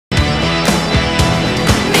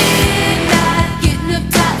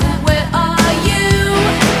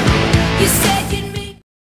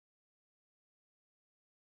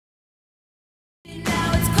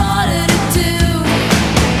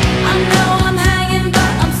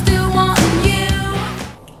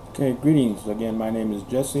Okay, greetings. Again, my name is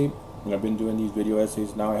Jesse, and I've been doing these video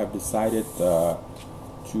essays. Now I have decided to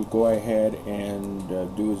go ahead and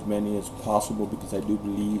do as many as possible because I do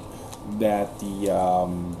believe that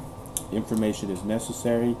the information is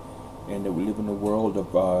necessary and that we live in a world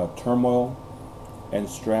of turmoil and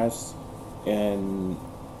stress, and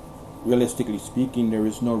realistically speaking, there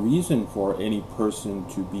is no reason for any person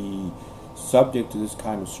to be subject to this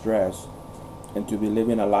kind of stress and to be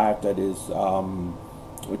living a life that is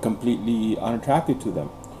completely unattractive to them.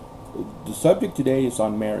 The subject today is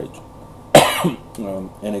on marriage.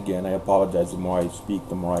 And again, I apologize, the more I speak,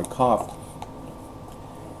 the more I cough.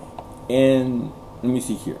 And let me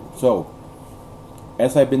see here. So,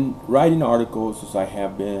 as I've been writing articles, as I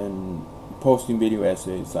have been posting video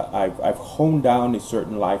essays, I've honed down a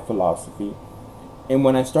certain life philosophy. And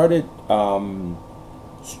when I started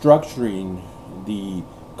structuring the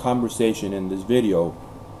conversation in this video,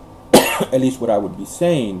 at least what I would be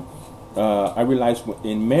saying, I realized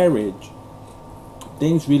in marriage,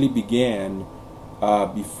 things really began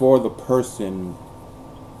before the person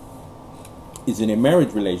is in a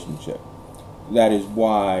marriage relationship. That is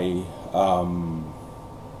why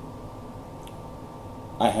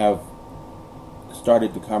I have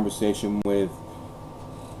started the conversation with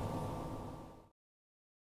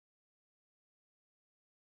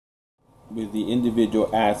the individual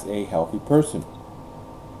as a healthy person.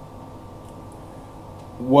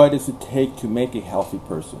 What does it take to make a healthy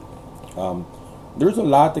person? There's a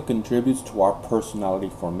lot that contributes to our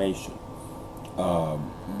personality formation.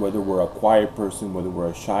 Whether we're a quiet person, whether we're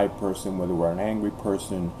a shy person, whether we're an angry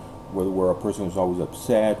person, whether we're a person who's always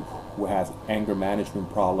upset, who has anger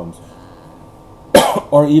management problems,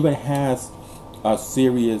 or even has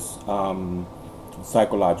serious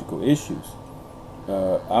psychological issues.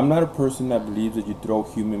 I'm not a person that believes that you throw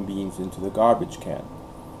human beings into the garbage can.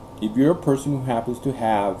 If you're a person who happens to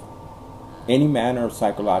have any manner of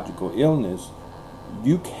psychological illness,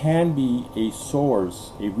 you can be a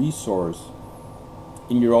source, a resource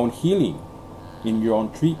in your own healing, in your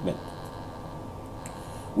own treatment.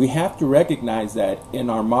 We have to recognize that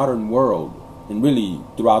in our modern world, and really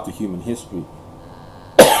throughout the human history,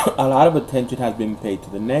 a lot of attention has been paid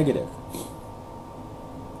to the negative.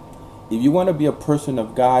 If you want to be a person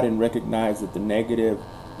of God and recognize that the negative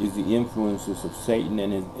is the influences of Satan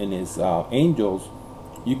and his angels,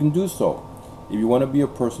 you can do so. If you want to be a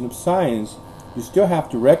person of science, you still have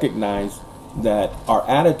to recognize that our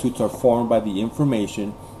attitudes are formed by the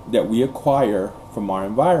information that we acquire from our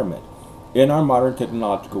environment. In our modern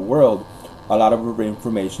technological world, a lot of our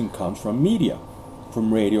information comes from media,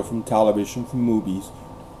 from radio, from television, from movies,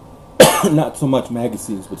 not so much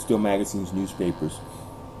magazines, but still magazines, newspapers,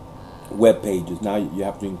 web pages. Now you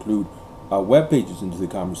have to include web pages into the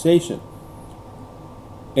conversation.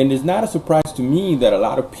 And it's not a surprise to me that a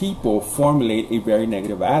lot of people formulate a very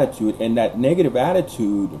negative attitude, and that negative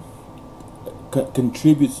attitude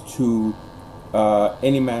contributes to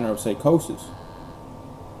any manner of psychosis.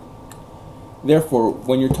 Therefore,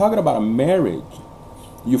 when you're talking about a marriage,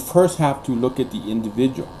 you first have to look at the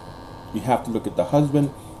individual. You have to look at the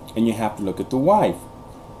husband, and you have to look at the wife.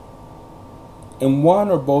 And one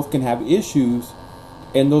or both can have issues,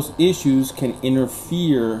 and those issues can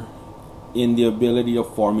interfere in the ability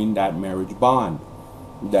of forming that marriage bond,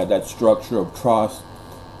 that structure of trust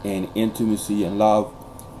and intimacy and love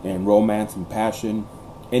and romance and passion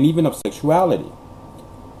and even of sexuality.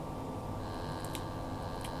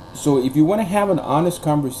 So if you want to have an honest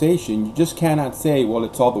conversation, you just cannot say, well,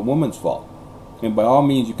 it's all the woman's fault. And by all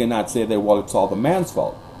means, you cannot say that, well, it's all the man's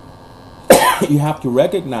fault. You have to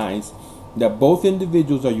recognize that both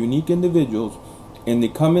individuals are unique individuals, and they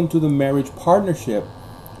come into the marriage partnership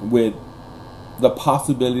with the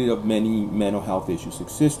possibility of many mental health issues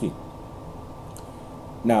existing.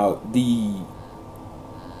 Now,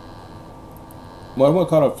 what I want to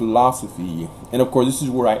call a philosophy, and of course this is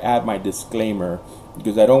where I add my disclaimer,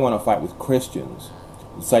 because I don't want to fight with Christians.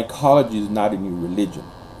 Psychology is not a new religion.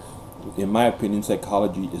 In my opinion,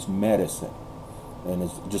 psychology is medicine, and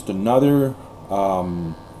it's just another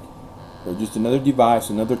device,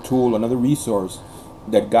 another tool, another resource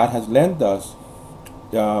that God has lent us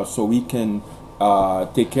so we can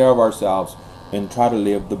take care of ourselves and try to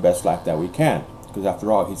live the best life that we can. Because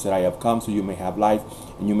after all, He said, I have come so you may have life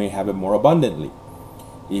and you may have it more abundantly.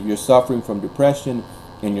 If you're suffering from depression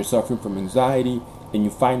and you're suffering from anxiety and you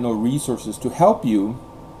find no resources to help you,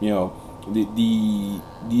 you know,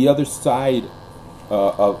 the other side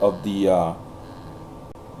of the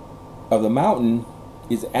mountain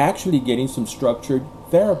is actually getting some structured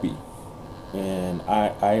therapy. And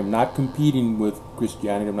I am not competing with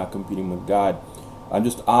Christianity. I'm not competing with God. I'm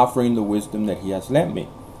just offering the wisdom that He has lent me.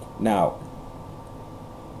 Now,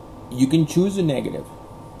 you can choose a negative,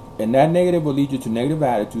 and that negative will lead you to negative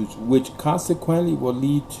attitudes, which consequently will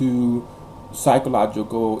lead to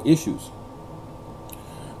psychological issues.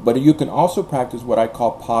 But you can also practice what I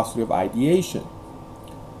call positive ideation.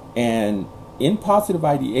 And in positive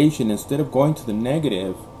ideation, instead of going to the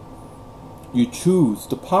negative, you choose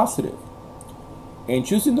the positive. And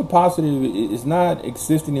choosing the positive is not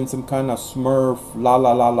existing in some kind of Smurf, la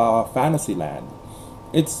la la la fantasy land.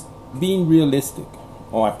 It's being realistic.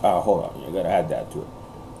 Oh, hold on, you gotta add that to it.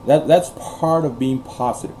 That's part of being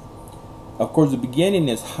positive. Of course, the beginning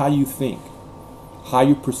is how you think, how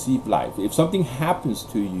you perceive life. If something happens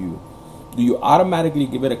to you, do you automatically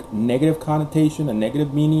give it a negative connotation, a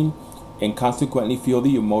negative meaning, and consequently feel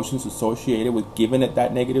the emotions associated with giving it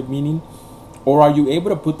that negative meaning? Or are you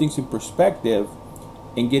able to put things in perspective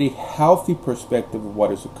and get a healthy perspective of what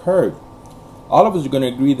has occurred? All of us are going to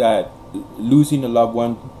agree that losing a loved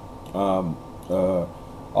one,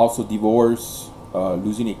 also divorce,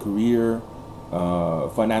 losing a career,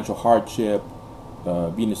 financial hardship,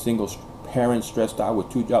 being a single parent stressed out with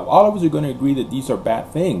 2 jobs, all of us are going to agree that these are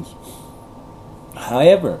bad things.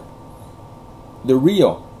 However, they're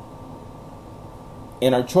real.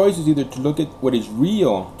 And our choice is either to look at what is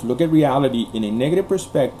real, to look at reality in a negative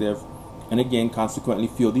perspective, and again, consequently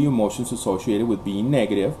feel the emotions associated with being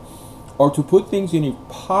negative, or to put things in a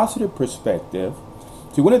positive perspective.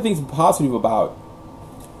 See, one of the things positive about,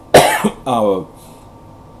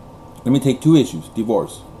 let me take 2 issues.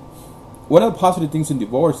 Divorce. One of the positive things in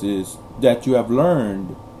divorce is that you have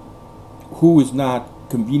learned who is not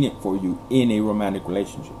convenient for you in a romantic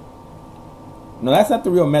relationship. Now, that's not the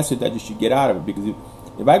real message that you should get out of it, because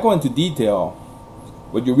if I go into detail,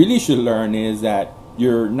 what you really should learn is that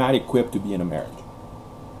you're not equipped to be in a marriage.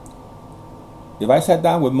 If I sat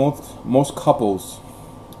down with most couples,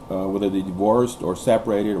 whether they divorced or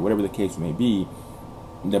separated or whatever the case may be,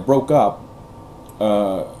 that broke up,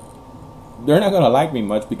 they're not going to like me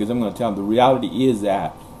much, because I'm going to tell them the reality is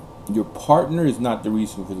that your partner is not the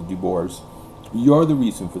reason for the divorce. You're the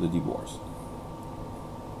reason for the divorce.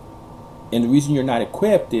 And the reason you're not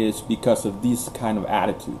equipped is because of these kind of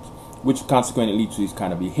attitudes, which consequently lead to these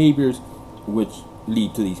kind of behaviors, which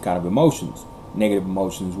lead to these kind of emotions. Negative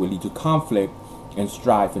emotions will lead to conflict and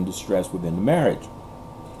strife and distress within the marriage.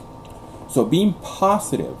 So being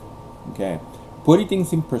positive, okay, putting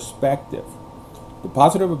things in perspective. The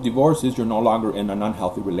positive of divorce is you're no longer in an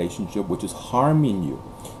unhealthy relationship, which is harming you.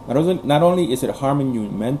 Not only is it harming you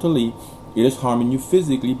mentally, it is harming you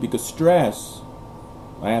physically, because stress,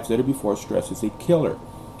 I have said it before, stress is a killer.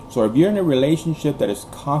 So if you're in a relationship that is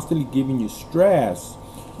constantly giving you stress,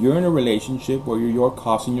 you're in a relationship where you're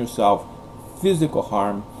causing yourself physical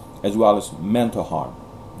harm as well as mental harm.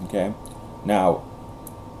 Okay? Now,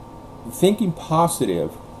 thinking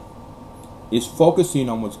positive is focusing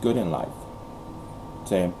on what's good in life.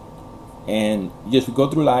 Okay? And yes, we go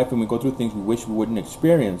through life and we go through things we wish we wouldn't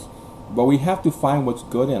experience, but we have to find what's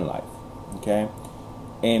good in life. Okay?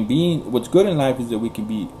 And what's good in life is that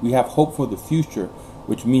we have hope for the future,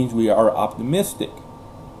 which means we are optimistic.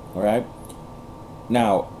 All right?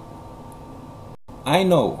 Now, I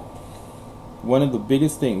know one of the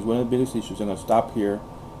biggest issues, I'm going to stop here,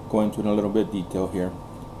 go into it in a little bit of detail here.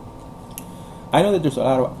 I know that there's a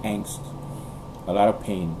lot of angst, a lot of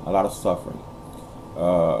pain, a lot of suffering.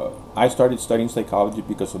 I started studying psychology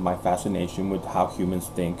because of my fascination with how humans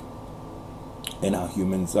think and how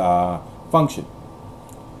humans function.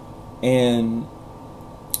 And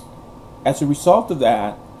as a result of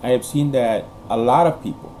that, I have seen that a lot of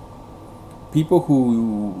people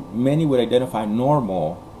who many would identify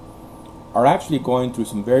normal, are actually going through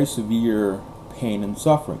some very severe pain and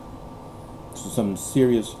suffering, so some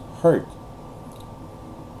serious hurt.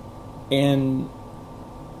 And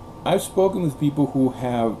I've spoken with people who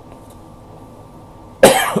have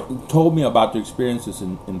told me about their experiences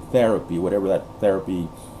in therapy, however that therapy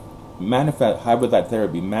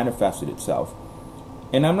manifested itself.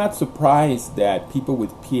 And I'm not surprised that people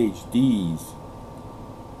with PhDs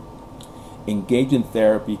engage in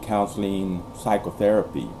therapy, counseling,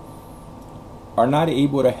 psychotherapy, are not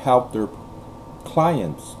able to help their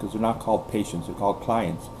clients, because they're not called patients, they're called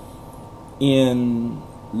clients, in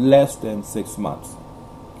less than 6 months.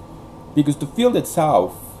 Because the field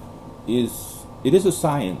itself is a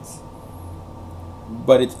science,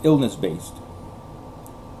 but it's illness-based.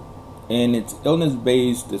 And it's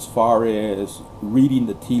illness-based as far as reading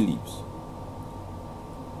the tea leaves.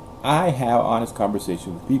 I have honest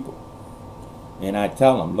conversations with people. And I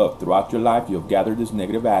tell them, look, throughout your life you have gathered these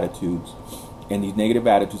negative attitudes, and these negative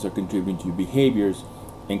attitudes are contributing to your behaviors,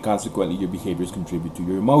 and consequently your behaviors contribute to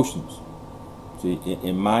your emotions. See,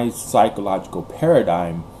 in my psychological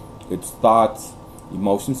paradigm, it's thoughts,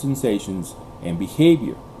 emotions, sensations, and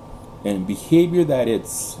behavior. And behavior that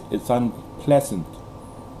it's unpleasant,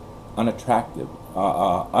 unattractive,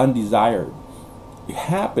 undesired. It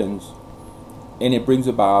happens, and it brings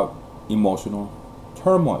about emotional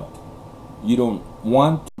turmoil. You don't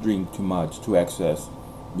want to drink too much, to excess.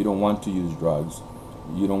 You don't want to use drugs.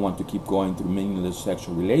 You don't want to keep going through meaningless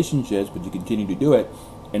sexual relationships, but you continue to do it.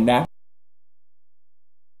 And that,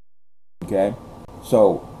 okay?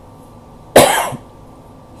 So,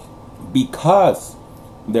 because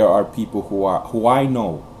there are people who I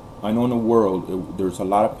know in the world, there's a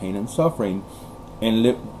lot of pain and suffering,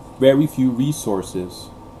 and very few resources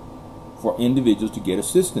for individuals to get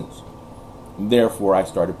assistance. Therefore, I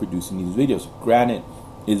started producing these videos. Granted,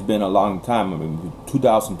 it's been a long time, I mean,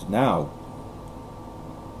 2000 to now.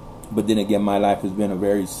 But then again, my life has been a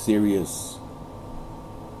very serious,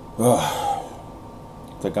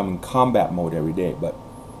 it's like I'm in combat mode every day. But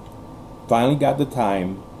finally got the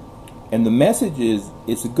time. And the message is,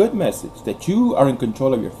 it's a good message that you are in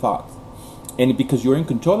control of your thoughts. And because you're in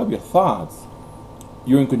control of your thoughts,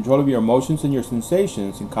 you're in control of your emotions and your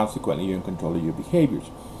sensations, and consequently you're in control of your behaviors.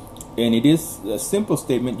 And it is a simple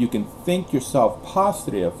statement. You can think yourself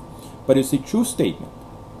positive, but it's a true statement.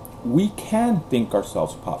 We can think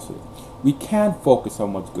ourselves positive. We can focus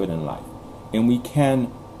on what's good in life. And we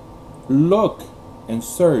can look and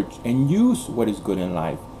search and use what is good in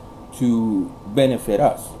life to benefit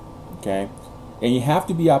us. Okay? And you have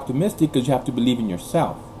to be optimistic because you have to believe in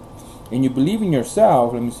yourself. And you believe in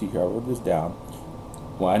yourself, let me see here, I'll write this down.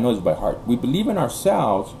 Well, I know this by heart. We believe in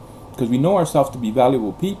ourselves because we know ourselves to be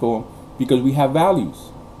valuable people because we have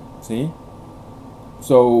values. See?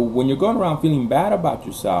 So when you're going around feeling bad about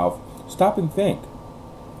yourself, stop and think.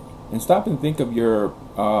 And stop and think of your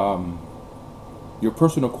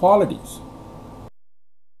personal qualities.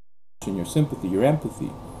 Your sympathy, your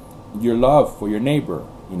empathy, your love for your neighbor,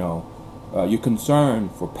 you know, your concern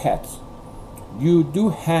for pets. You do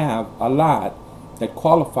have a lot that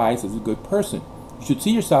qualifies as a good person. You should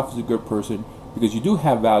see yourself as a good person because you do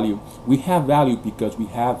have value. We have value because we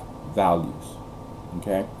have values.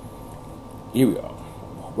 Okay? Here we go.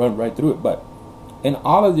 Run right through it. And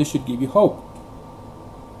all of this should give you hope.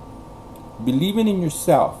 Believing in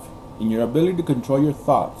yourself, in your ability to control your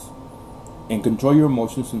thoughts and control your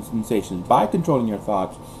emotions and sensations by controlling your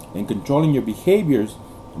thoughts and controlling your behaviors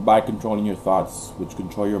by controlling your thoughts, which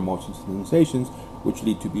control your emotions and sensations, which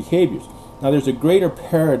lead to behaviors. Now, there's a greater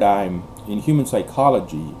paradigm in human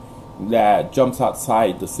psychology that jumps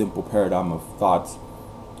outside the simple paradigm of thoughts,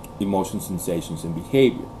 emotions, sensations, and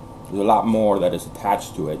behavior. There's a lot more that is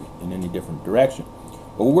attached to it in any different direction.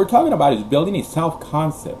 But what we're talking about is building a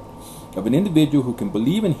self-concept of an individual who can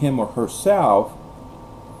believe in him or herself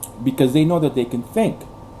because they know that they can think,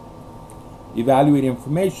 evaluate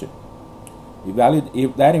information,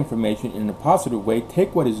 evaluate that information in a positive way,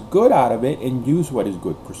 take what is good out of it and use what is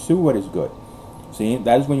good, pursue what is good. See,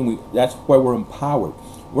 that's why we're empowered.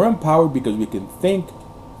 We're empowered because we can think,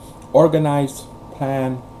 organize,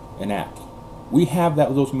 plan, and act. We have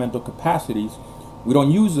those mental capacities. We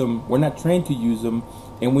don't use them. We're not trained to use them,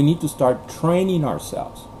 and we need to start training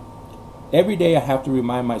ourselves. Every day I have to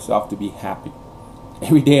remind myself to be happy.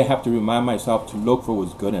 Every day I have to remind myself to look for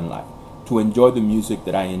what's good in life, to enjoy the music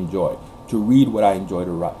that I enjoy, to read what I enjoy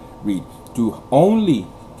to read, to only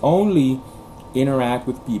interact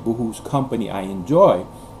with people whose company I enjoy.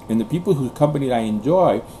 And the people whose company I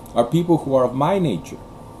enjoy are people who are of my nature,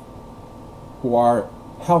 who are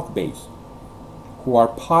health-based, who are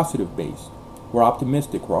positive-based, who are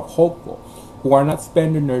optimistic, who are hopeful, who are not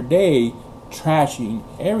spending their day trashing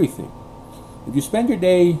everything. If you spend your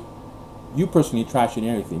day, you personally trashing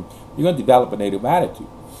everything, you're going to develop a negative attitude.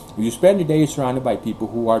 If you spend your day surrounded by people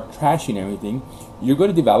who are trashing everything, you're going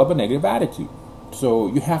to develop a negative attitude. So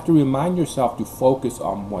you have to remind yourself to focus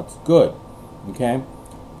on what's good. Okay?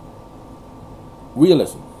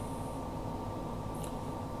 Realism.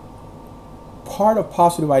 Part of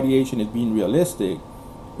positive ideation is being realistic,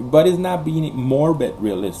 but it's not being morbid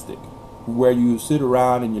realistic, where you sit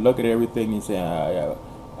around and you look at everything and say,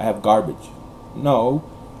 I have garbage. No.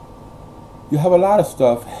 You have a lot of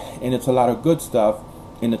stuff, and it's a lot of good stuff,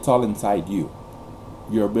 and it's all inside you.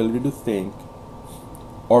 Your ability to think,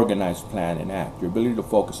 organize, plan, and act. Your ability to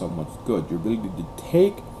focus on what's good. Your ability to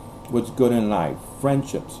take what's good in life.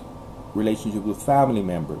 Friendships, relationships with family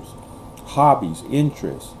members, hobbies,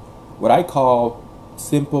 interests. What I call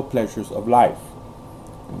simple pleasures of life.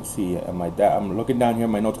 Let me see. I'm looking down here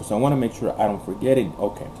in my notes because I want to make sure I don't forget it.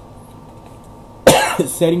 Okay.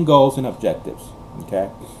 Setting goals and objectives. Okay.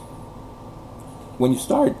 When you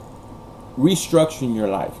start restructuring your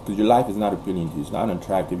life, because your life is not appealing to you. It's not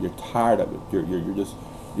attractive. You're tired of it.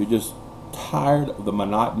 You're just tired of the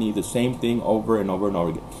monotony, the same thing over and over and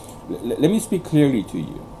over again. Let me speak clearly to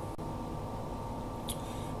you.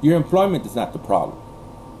 Your employment is not the problem.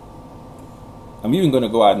 I'm even going to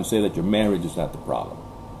go out and say that your marriage is not the problem.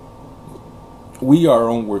 We are our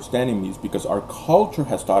own worst enemies because our culture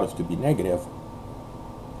has taught us to be negative.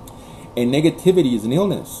 And negativity is an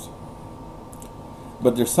illness.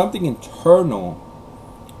 But there's something internal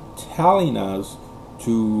telling us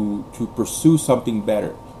to pursue something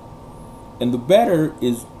better. And the better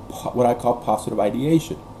is what I call positive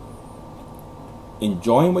ideation.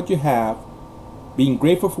 Enjoying what you have, being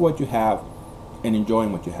grateful for what you have, and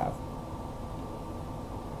enjoying what you have.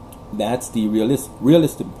 That's the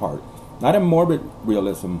realistic part. Not a morbid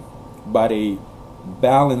realism, but a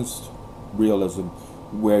balanced realism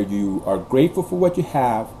where you are grateful for what you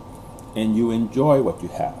have and you enjoy what you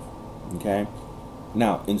have. Okay?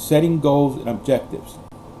 Now, in setting goals and objectives,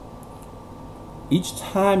 each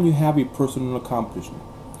time you have a personal accomplishment,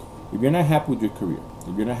 if you're not happy with your career,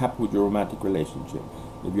 if you're not happy with your romantic relationship,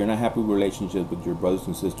 if you're not happy with relationships with your brothers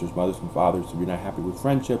and sisters, mothers and fathers, if you're not happy with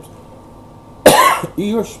friendships,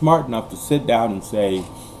 you're smart enough to sit down and say,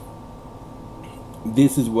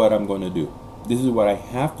 this is what I'm going to do. This is what I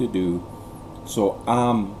have to do so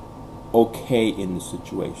I'm okay in the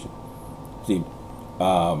situation. See,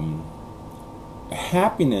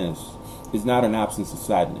 happiness is not an absence of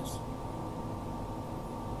sadness.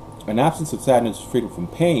 An absence of sadness is freedom from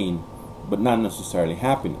pain, but not necessarily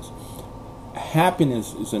happiness.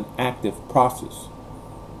 Happiness is an active process.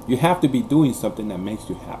 You have to be doing something that makes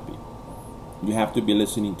you happy. You have to be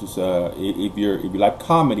listening to, if you like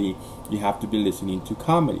comedy, you have to be listening to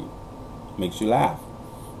comedy. It makes you laugh.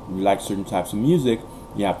 If you like certain types of music,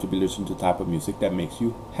 you have to be listening to the type of music that makes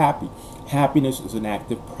you happy. Happiness is an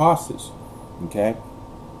active process. Okay?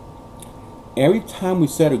 Every time we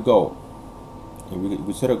set a goal, and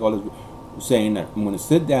we set a goal as saying that I'm going to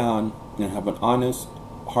sit down and have an honest,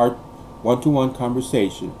 hard, one-to-one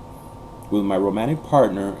conversation with my romantic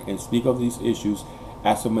partner and speak of these issues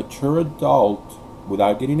as a mature adult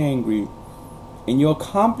without getting angry, and you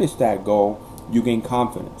accomplish that goal, you gain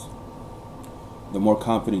confidence. The more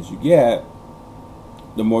confidence you get,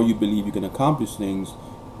 the more you believe you can accomplish things,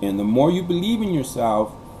 and the more you believe in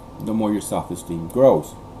yourself, the more your self-esteem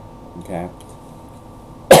grows. Okay?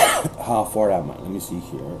 How far am I? Let me see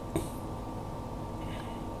here.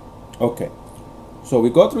 Okay. So we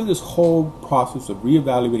go through this whole process of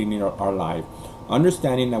reevaluating our life,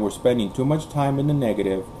 understanding that we're spending too much time in the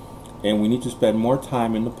negative and we need to spend more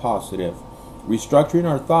time in the positive, restructuring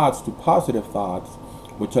our thoughts to positive thoughts,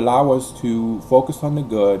 which allow us to focus on the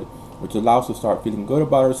good, which allows us to start feeling good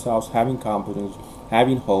about ourselves, having confidence,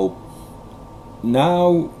 having hope.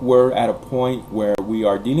 Now we're at a point where we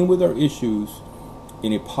are dealing with our issues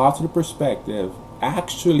in a positive perspective,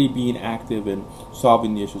 actually being active in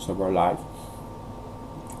solving the issues of our life.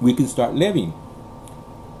 We can start living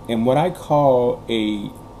in what I call a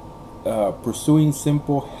pursuing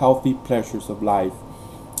simple, healthy pleasures of life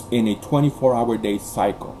in a 24-hour day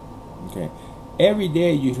cycle. Okay, every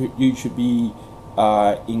day you should be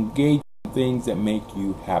engaged in things that make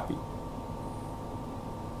you happy.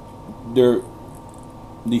 The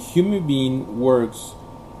human being works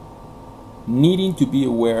needing to be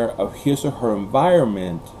aware of his or her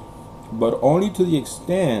environment, but only to the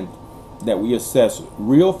extent that we assess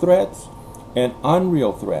real threats and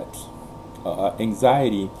unreal threats.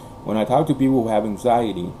 Anxiety. When I talk to people who have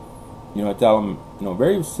anxiety, I tell them,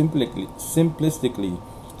 very simplistically,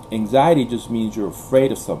 anxiety just means you're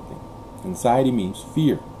afraid of something. Anxiety means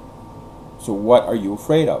fear. So what are you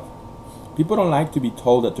afraid of? People don't like to be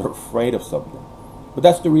told that they're afraid of something, but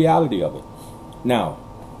that's the reality of it. Now,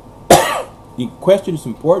 the question is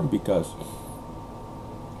important because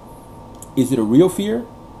is it a real fear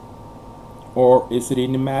or is it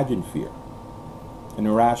an imagined fear, an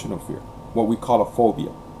irrational fear, what we call a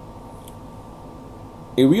phobia?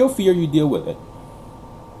 A real fear, you deal with it.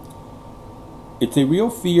 It's a real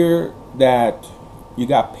fear that you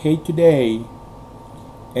got paid today,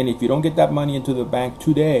 and if you don't get that money into the bank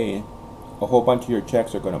today, a whole bunch of your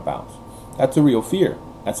checks are going to bounce. That's a real fear.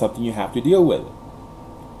 That's something you have to deal with.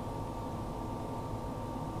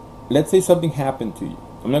 Let's say something happened to you.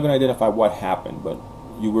 I'm not going to identify what happened, but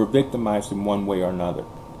you were victimized in one way or another.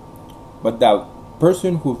 But that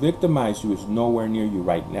person who victimized you is nowhere near you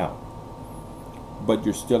right now. But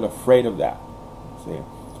you're still afraid of that. See?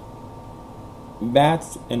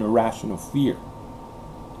 That's an irrational fear.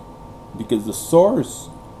 Because the source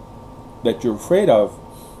that you're afraid of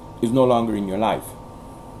is no longer in your life.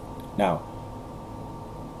 Now,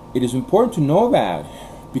 It is important to know that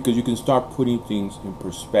because you can start putting things in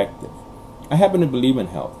perspective. I happen to believe in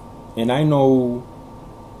health, and I know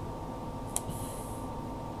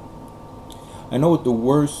what the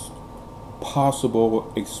worst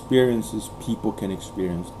possible experiences people can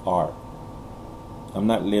experience are. I'm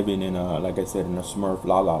not living in a, like I said, in a Smurf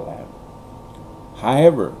la la land.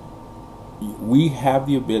 However, we have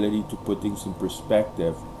the ability to put things in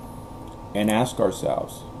perspective and ask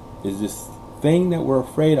ourselves, is this thing that we're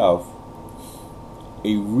afraid of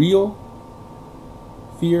a real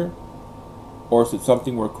fear, or is it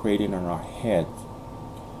something we're creating in our heads?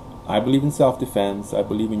 I believe in self-defense. I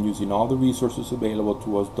believe in using all the resources available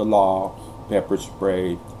to us, the law, pepper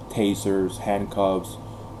spray, tasers, handcuffs,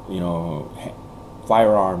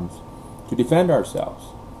 firearms, to defend ourselves.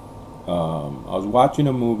 I was watching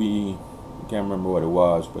a movie, I can't remember what it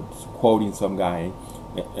was, but it's quoting some guy,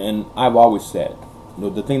 and I've always said,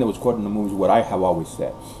 the thing that was quoted in the movie is what I have always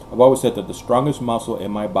said. I've always said that the strongest muscle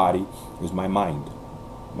in my body is my mind,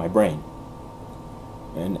 my brain.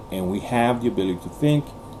 And we have the ability to think,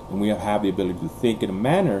 and we have the ability to think in a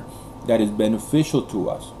manner that is beneficial to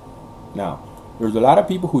us. Now, there's a lot of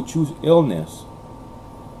people who choose illness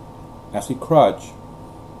as a crutch,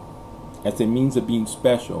 as a means of being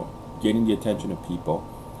special, getting the attention of people,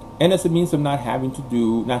 and as a means of not having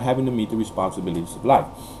to meet the responsibilities of life.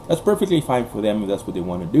 That's perfectly fine for them if that's what they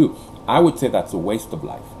want to do. I would say that's a waste of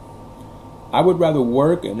life. I would rather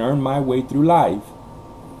work and earn my way through life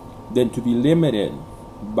than to be limited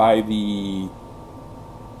by the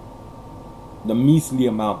measly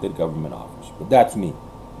amount that government offers. But that's me.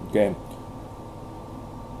 Okay?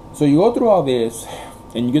 So you go through all this,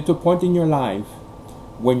 and you get to a point in your life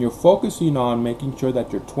when you're focusing on making sure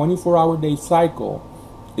that your 24-hour day cycle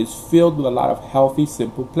is filled with a lot of healthy,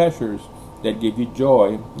 simple pleasures that give you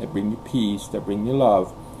joy, that bring you peace, that bring you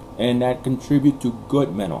love, and that contribute to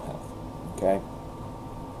good mental health. Okay?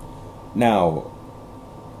 Now,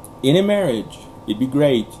 in a marriage, it'd be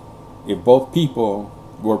great if both people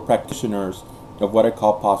were practitioners of what I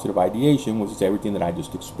call positive ideation, which is everything that I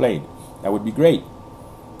just explained. That would be great,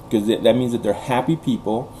 because that means that they're happy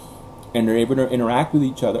people, and they're able to interact with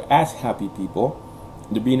each other as happy people.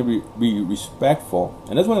 They're being be respectful,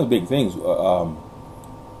 and that's one of the big things.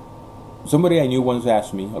 Somebody I knew once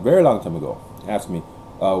asked me, a very long time ago,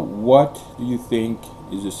 what do you think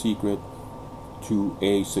is the secret to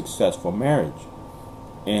a successful marriage?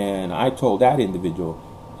 And I told that individual,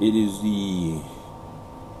 it is the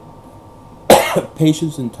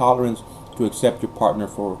patience and tolerance to accept your partner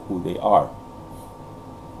for who they are.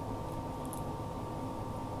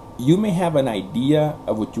 You may have an idea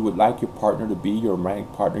of what you would like your partner to be, your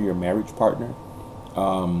romantic partner, your marriage partner.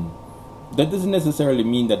 That doesn't necessarily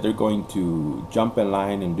mean that they're going to jump in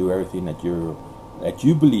line and do everything that you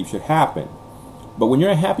believe should happen. But when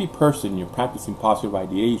you're a happy person, you're practicing positive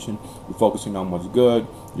ideation, you're focusing on what's good,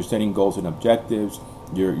 you're setting goals and objectives,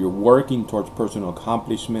 you're working towards personal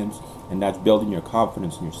accomplishments, and that's building your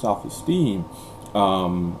confidence and your self-esteem.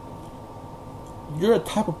 You're a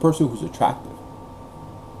type of person who's attractive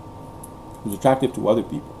to other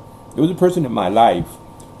people. There was a person in my life,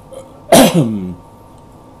 and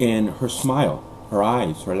her smile, her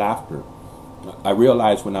eyes, her laughter, I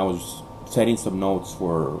realized when I was setting some notes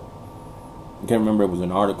for, I can't remember if it was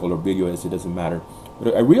an article or video, it doesn't matter,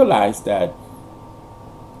 but I realized that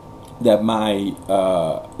I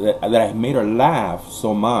made her laugh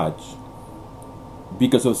so much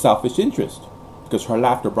because of selfish interest, because her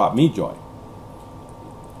laughter brought me joy.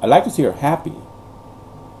 I like to see her happy.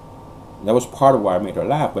 That was part of why I made her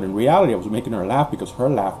laugh, but in reality I was making her laugh because her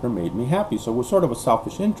laughter made me happy. So it was sort of a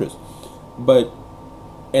selfish interest. But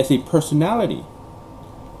as a personality,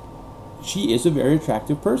 she is a very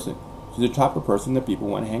attractive person. She's the type of person that people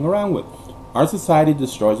want to hang around with. Our society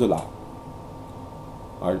destroys a lot.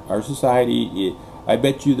 Our society, I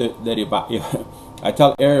bet you that if I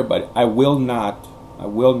tell everybody, I will not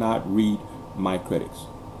read my critics.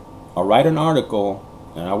 I'll write an article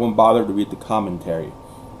and I won't bother to read the commentary.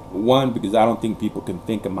 One, because I don't think people can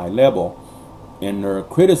think at my level, and their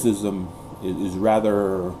criticism is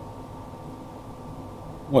rather,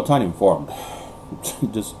 well, it's uninformed,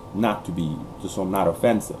 just so I'm not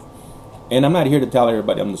offensive. And I'm not here to tell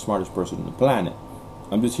everybody I'm the smartest person on the planet.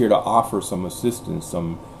 I'm just here to offer some assistance,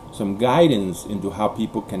 some guidance into how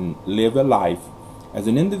people can live a life as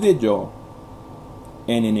an individual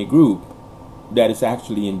and in a group that is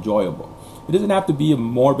actually enjoyable. It doesn't have to be a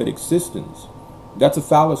morbid existence. That's a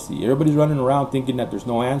fallacy. Everybody's running around thinking that there's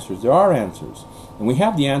no answers. There are answers. And we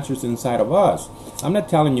have the answers inside of us. I'm not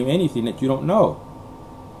telling you anything that you don't know.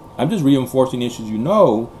 I'm just reinforcing issues you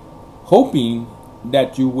know, hoping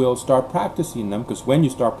that you will start practicing them, because when you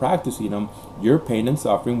start practicing them, your pain and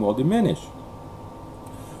suffering will diminish.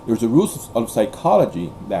 There's a rule of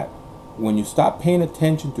psychology that when you stop paying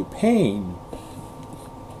attention to pain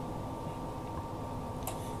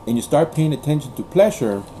and you start paying attention to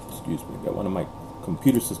pleasure, excuse me, I got one of my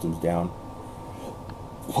computer systems down.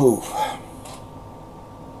 Whew.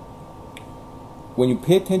 When you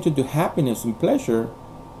pay attention to happiness and pleasure,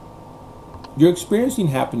 you're experiencing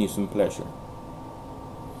happiness and pleasure.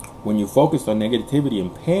 When you focus on negativity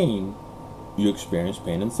and pain, you experience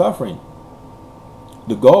pain and suffering.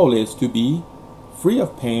 The goal is to be free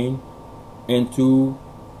of pain and to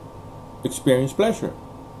experience pleasure.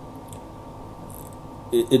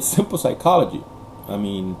 It's simple psychology. I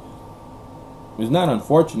mean, it's not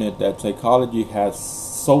unfortunate that psychology has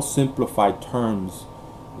so simplified terms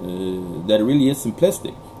that it really is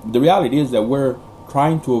simplistic. The reality is that we're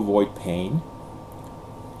trying to avoid pain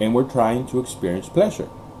and we're trying to experience pleasure.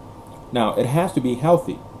 Now, it has to be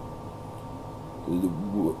healthy.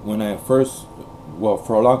 When I first, well,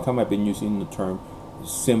 for a long time I've been using the term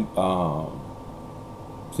simple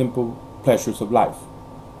pleasures of life.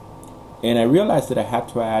 And I realized that I had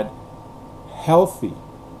to add healthy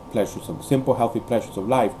pleasures of, simple healthy pleasures of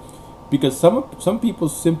life, because some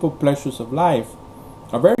people's simple pleasures of life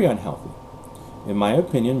are very unhealthy. In my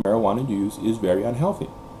opinion, marijuana use is very unhealthy.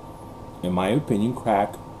 In my opinion,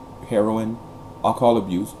 crack, heroin, alcohol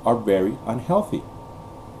abuse are very unhealthy.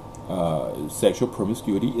 Sexual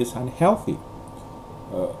promiscuity is unhealthy.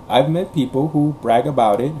 I've met people who brag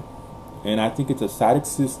about it, and I think it's a sad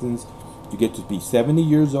existence. You get to be 70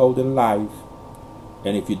 years old in life,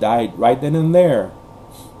 and if you died right then and there,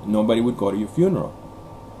 nobody would go to your funeral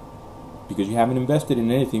because you haven't invested in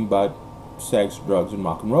anything but sex, drugs, and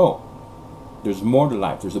rock and roll. There's more to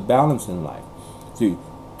life. There's a balance in life. See,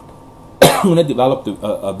 when I developed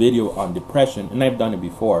a video on depression, and I've done it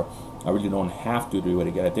before, I really don't have to do it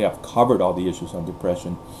again. I think I've covered all the issues on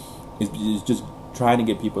depression. It's just trying to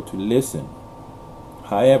get people to listen.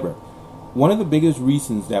 However, one of the biggest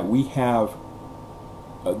reasons that we have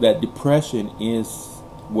that depression is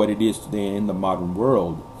what it is today in the modern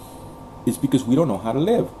world is because we don't know how to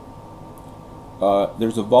live.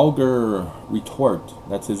 There's a vulgar retort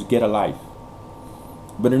that says, get a life.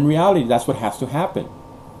 But in reality, that's what has to happen.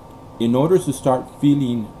 In order to start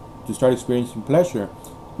experiencing pleasure,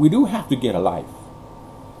 we do have to get a life.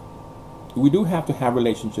 We do have to have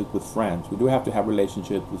relationships with friends. We do have to have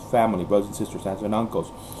relationships with family, brothers and sisters, aunts and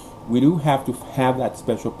uncles. We do have to have that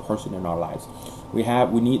special person in our lives.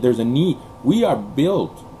 There's a need. We are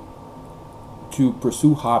built to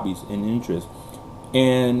pursue hobbies and interests.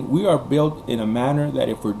 And we are built in a manner that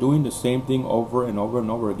if we're doing the same thing over and over and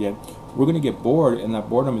over again, we're going to get bored, and that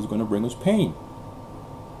boredom is going to bring us pain.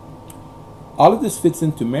 All of this fits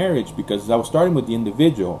into marriage because I was starting with the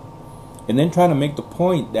individual and then trying to make the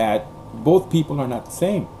point that both people are not the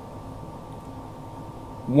same.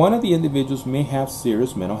 One of the individuals may have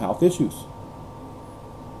serious mental health issues.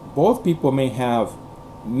 Both people may have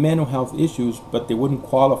mental health issues, but they wouldn't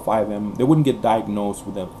qualify them. They wouldn't get diagnosed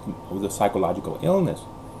with a psychological illness.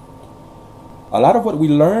 A lot of what we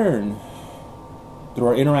learn through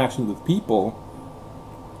our interactions with people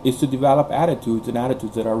is to develop attitudes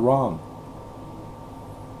that are wrong.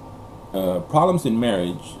 Problems in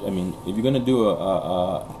marriage. I mean, if you're going to do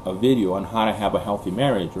a video on how to have a healthy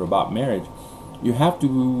marriage or about marriage, you have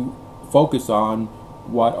to focus on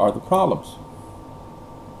what are the problems.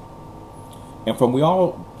 And from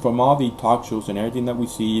all the talk shows and everything that we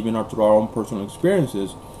see, even through our own personal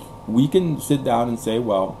experiences, we can sit down and say,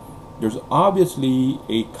 well, there's obviously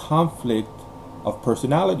a conflict of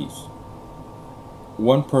personalities.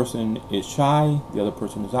 One person is shy, the other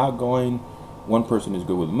person is outgoing. One person is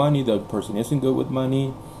good with money, the other person isn't good with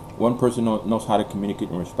money. One person knows how to communicate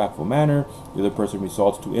in a respectful manner, the other person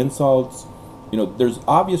resorts to insults. You know, there's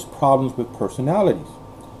obvious problems with personalities.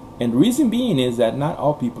 And the reason being is that not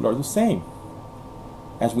all people are the same.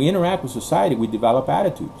 As we interact with society, we develop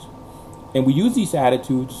attitudes. And we use these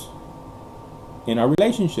attitudes in our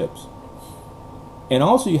relationships. And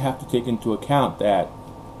also you have to take into account that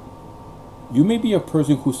you may be a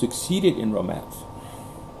person who succeeded in romance.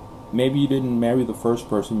 Maybe you didn't marry the first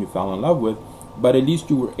person you fell in love with, but at least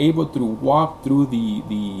you were able to walk through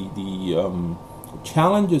the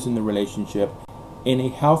challenges in the relationship in a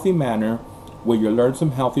healthy manner where you learn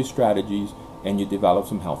some healthy strategies and you develop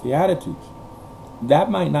some healthy attitudes.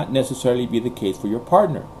 That might not necessarily be the case for your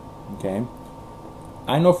partner. Okay,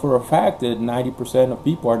 I know for a fact that 90% of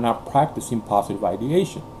people are not practicing positive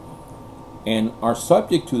ideation and are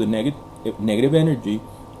subject to the negative energy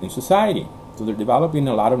in society. So they're developing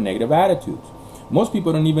a lot of negative attitudes. Most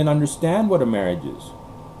people don't even understand what a marriage is.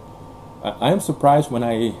 I am surprised when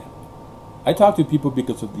I talk to people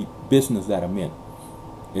because of the business that I'm in.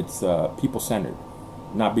 It's people-centered,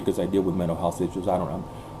 not because I deal with mental health issues. I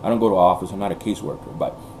don't go to office. I'm not a caseworker,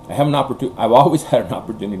 but I have an opportunity. I've always had an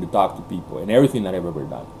opportunity to talk to people in everything that I've ever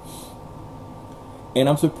done. And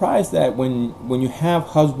I'm surprised that when you have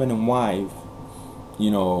husband and wife,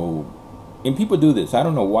 you know, and people do this. I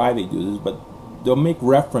don't know why they do this, but they'll make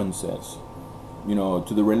references, you know,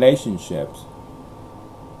 to the relationships,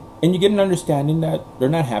 and you get an understanding that they're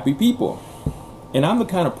not happy people. And I'm the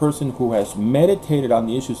kind of person who has meditated on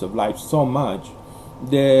the issues of life so much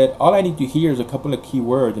that all I need to hear is a couple of key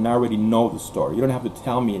words and I already know the story. You don't have to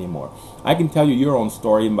tell me anymore. I can tell you your own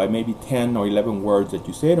story by maybe 10 or 11 words that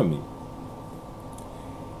you say to me.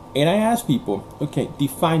 And I ask people, okay,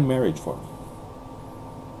 define marriage for me.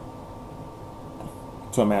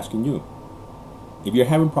 So I'm asking you. If you're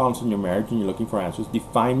having problems in your marriage and you're looking for answers,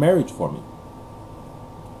 define marriage for me.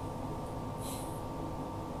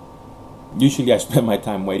 Usually I spend my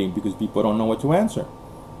time waiting because people don't know what to answer.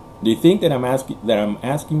 They think that I'm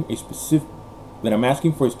asking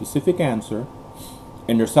for a specific answer,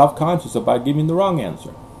 and they're self-conscious about giving the wrong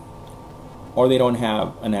answer. Or they don't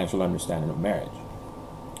have an actual understanding of marriage.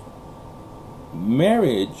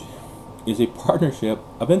 Marriage is a partnership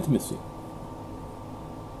of intimacy.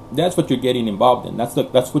 That's what you're getting involved in. That's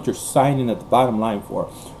what you're signing at the bottom line for.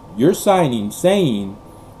 You're signing saying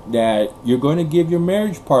that you're going to give your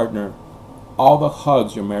marriage partner all the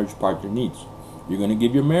hugs your marriage partner needs. You're going to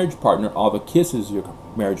give your marriage partner all the kisses your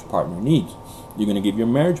marriage partner needs. You're going to give your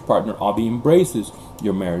marriage partner all the embraces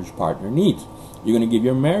your marriage partner needs. You're going to give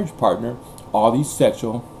your marriage partner all these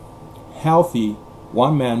sexual, healthy,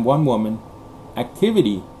 one man, one woman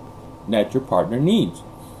activity that your partner needs.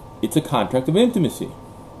 It's a contract of intimacy.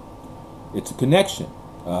 It's a connection.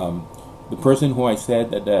 The person who I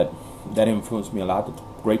said that influenced me a lot, the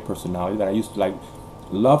great personality that I used to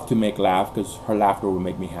love to make laugh because her laughter would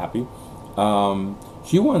make me happy.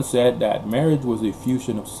 She once said that marriage was a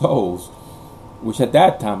fusion of souls, which at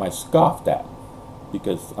that time I scoffed at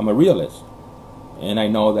because I'm a realist. And I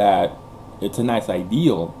know that it's a nice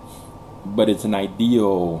ideal, but it's an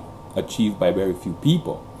ideal achieved by very few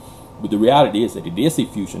people. But the reality is that it is a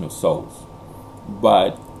fusion of souls.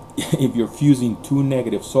 But if you're fusing two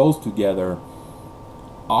negative souls together,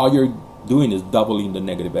 all you're doing is doubling the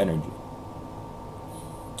negative energy.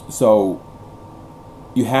 So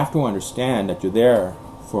you have to understand that you're there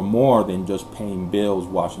for more than just paying bills,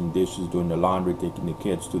 washing dishes, doing the laundry, taking the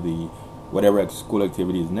kids to the whatever school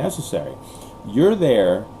activity is necessary. You're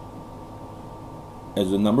there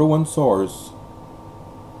as the number one source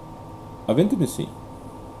of intimacy,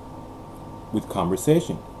 with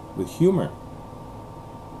conversation, with humor,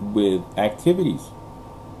 with activities,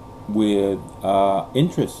 with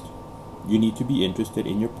interest. You need to be interested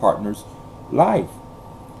in your partner's life.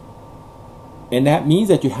 And that means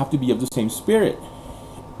that you have to be of the same spirit.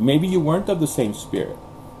 Maybe you weren't of the same spirit.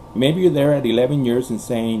 Maybe you're there at 11 years and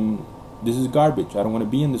saying, this is garbage. I don't want to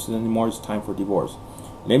be in this anymore. It's time for divorce.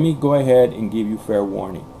 Let me go ahead and give you fair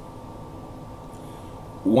warning.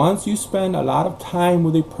 Once you spend a lot of time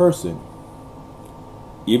with a person,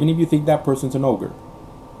 even if you think that person's an ogre,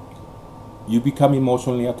 you become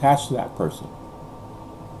emotionally attached to that person.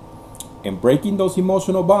 And breaking those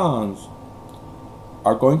emotional bonds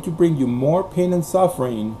are going to bring you more pain and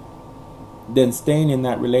suffering than staying in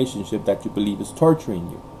that relationship that you believe is torturing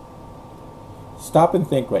you. Stop and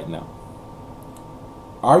think right now.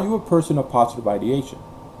 Are you a person of positive ideation?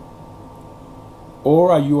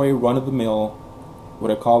 Or are you a run-of-the-mill,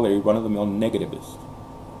 what I call a run-of-the-mill negativist?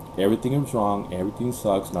 Everything is wrong, everything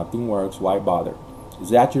sucks, nothing works, why bother? Is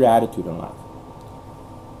that your attitude in life?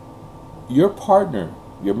 Your partner,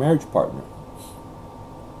 your marriage partner,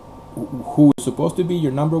 who is supposed to be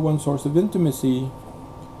your number one source of intimacy,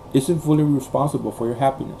 isn't fully responsible for your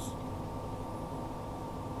happiness.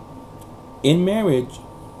 In marriage,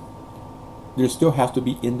 there still has to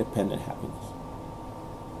be independent happiness.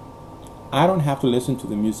 I don't have to listen to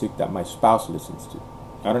the music that my spouse listens to.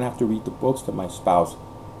 I don't have to read the books that my spouse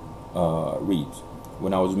reads.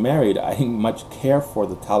 When I was married, I didn't much care for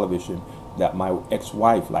the television that my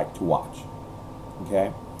ex-wife liked to watch.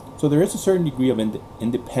 Okay? So there is a certain degree of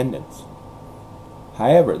independence.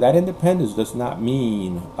 However, that independence does not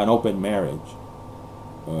mean an open marriage.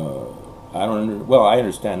 I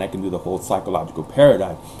understand I can do the whole psychological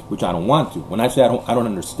paradigm, which I don't want to. When I say I don't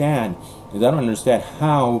understand, is I don't understand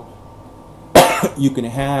how you can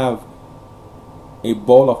have a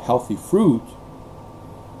bowl of healthy fruit,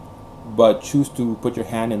 but choose to put your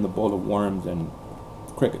hand in the bowl of worms and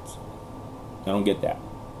crickets. I don't get that.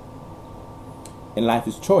 and life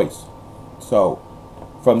is choice. So,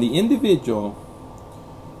 from the individual,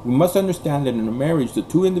 we must understand that in a marriage, the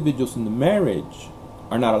two individuals in the marriage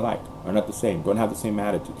are not alike, are not the same, don't have the same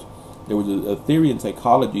attitudes. There was a theory in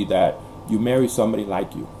psychology that you marry somebody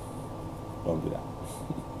like you. Don't do that.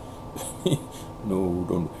 No,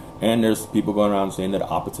 don't. And there's people going around saying that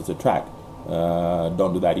opposites attract.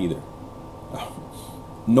 Don't do that either.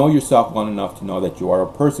 Know yourself well enough to know that you are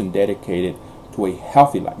a person dedicated to a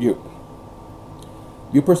healthy life. You're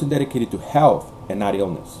a person dedicated to health and not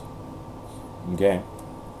illness. Okay?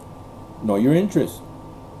 Know your interests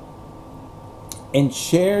and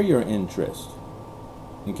share your interest.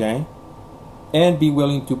 Okay? And be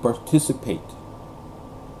willing to participate.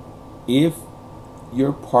 If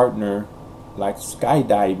your partner likes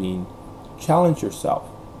skydiving, challenge yourself.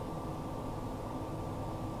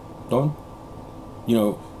 Don't,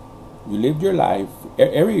 you lived your life.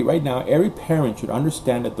 Right now, every parent should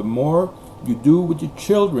understand that the more you do with your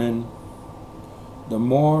children, the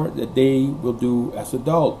more that they will do as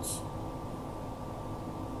adults.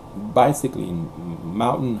 Bicycling,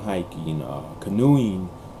 mountain hiking, canoeing,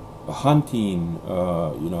 hunting,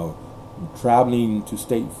 traveling to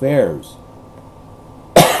state fairs.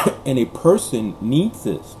 And a person needs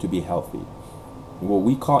this to be healthy. What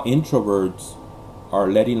we call introverts are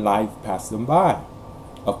letting life pass them by.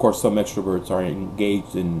 Of course, some extroverts are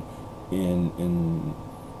engaged in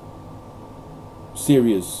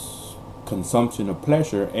serious consumption of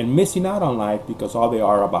pleasure and missing out on life because all they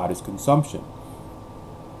are about is consumption.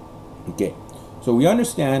 Okay, so we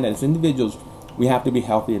understand that as individuals, we have to be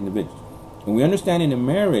healthy individuals. And we understand in a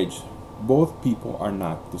marriage, both people are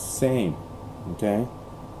not the same. Okay?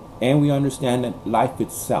 And we understand that life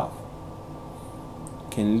itself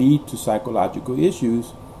can lead to psychological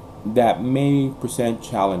issues that may present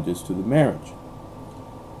challenges to the marriage.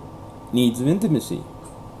 Needs of intimacy.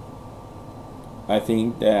 I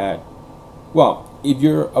think that, if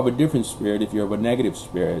you're of a different spirit, if you're of a negative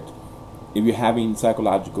spirit, if you're having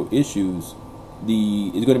psychological issues,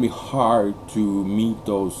 it's going to be hard to meet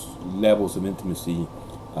those levels of intimacy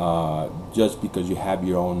just because you have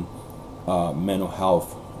your own mental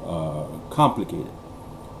health complicated.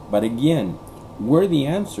 But again, we're the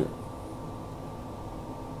answer.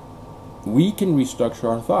 We can restructure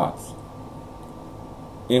our thoughts,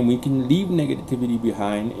 and we can leave negativity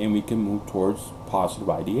behind, and we can move towards positive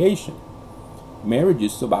ideation. Marriage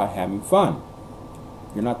is about having fun.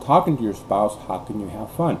 You're not talking to your spouse, how can you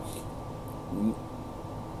have fun?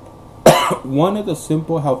 One of the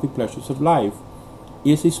simple healthy pleasures of life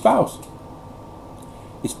is a spouse.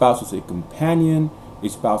 A spouse is a companion. A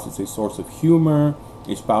spouse is a source of humor.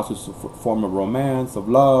 A spouse is a form of romance, of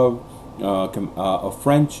love, of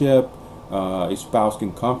friendship. A spouse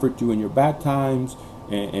can comfort you in your bad times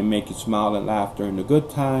and make you smile and laugh during the good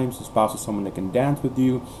times. A spouse is someone that can dance with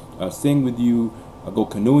you, sing with you, go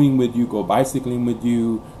canoeing with you, go bicycling with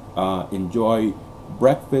you, enjoy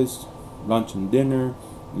breakfast, lunch and dinner.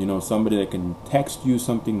 Somebody that can text you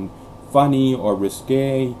something funny or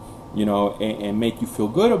risque, and make you feel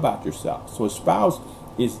good about yourself. So a spouse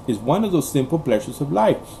is one of those simple pleasures of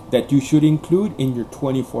life that you should include in your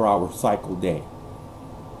 24-hour cycle day.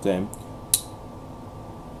 Okay?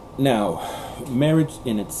 Now, marriage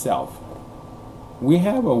in itself. We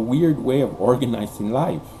have a weird way of organizing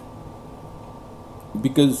life.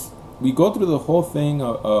 Because we go through the whole thing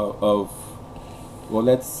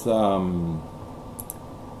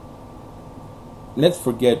let's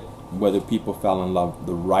forget whether people fell in love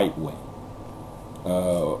the right way.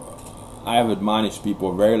 I have admonished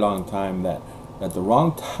people a very long time that the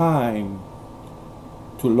wrong time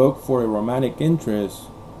to look for a romantic interest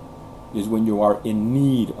is when you are in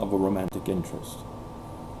need of a romantic interest,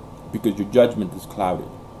 because your judgment is clouded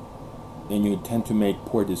and you tend to make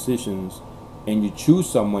poor decisions, and you choose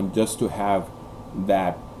someone just to have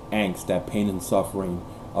that angst, that pain and suffering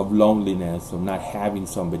of loneliness, of not having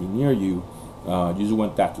somebody near you. You just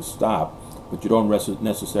want that to stop, but you don't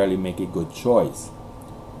necessarily make a good choice.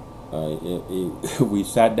 If we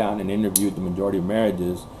sat down and interviewed the majority of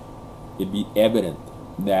marriages, it'd be evident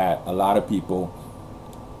that a lot of people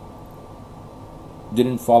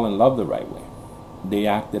didn't fall in love the right way. They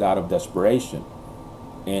acted out of desperation,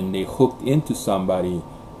 and they hooked into somebody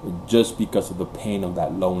just because of the pain of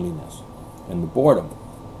that loneliness and the boredom.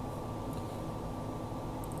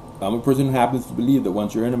 I'm a person who happens to believe that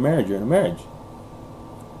once you're in a marriage, you're in a marriage.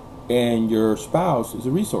 And your spouse is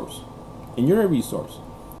a resource. And you're a resource.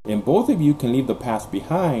 And both of you can leave the past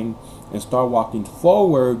behind and start walking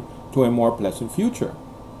forward to a more pleasant future.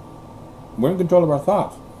 We're in control of our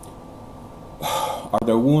thoughts. Are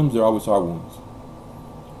there wounds? There always are wounds.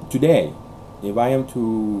 Today, if I am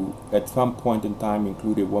to, at some point in time,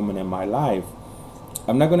 include a woman in my life,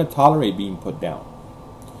 I'm not going to tolerate being put down.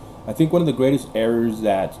 I think one of the greatest errors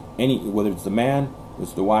that whether it's the man,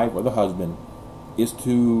 it's the wife, or the husband, is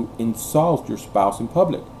to insult your spouse in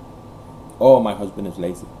public. Oh, my husband is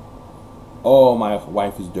lazy. Oh, my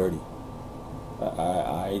wife is dirty.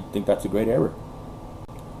 I think that's a great error.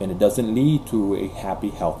 And it doesn't lead to a happy,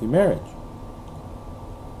 healthy marriage.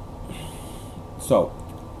 So,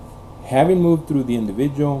 having moved through the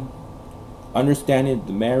individual, understanding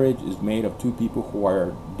the marriage is made of two people who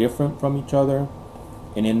are different from each other,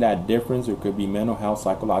 and in that difference there could be mental health,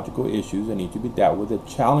 psychological issues that need to be dealt with that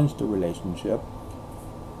challenge the relationship.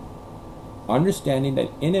 Understanding that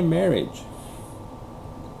in a marriage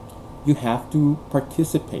you have to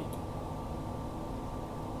participate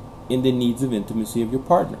in the needs of intimacy of your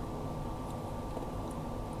partner.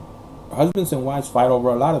 Husbands and wives fight over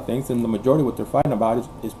a lot of things, and the majority of what they're fighting about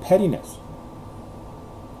is pettiness.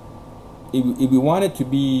 If we want it to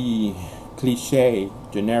be cliche,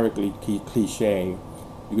 generically cliche,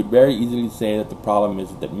 you could very easily say that the problem is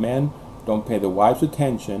that men don't pay their wives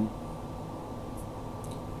attention,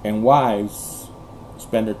 and wives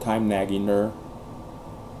spend their time nagging their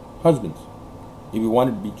husbands. If we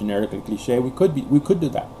wanted to be generically cliche, we could do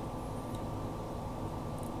that.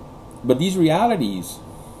 But these realities,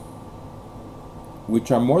 which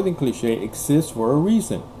are more than cliche, exist for a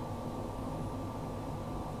reason.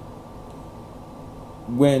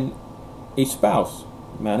 When a spouse,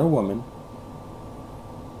 man or woman,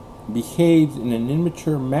 behaves in an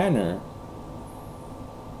immature manner,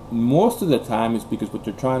 most of the time it's because what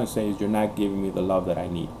they're trying to say is, you're not giving me the love that I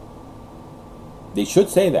need. They should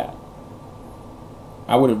say that.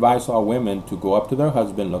 I would advise all women to go up to their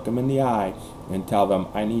husband, look him in the eye, and tell them,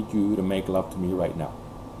 I need you to make love to me right now.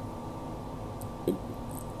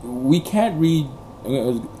 We can't read, I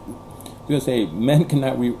was going to say, men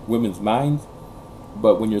cannot read women's minds,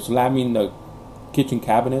 but when you're slamming the kitchen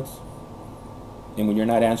cabinets, and when you're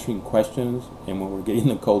not answering questions, and when we're getting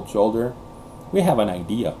the cold shoulder, we have an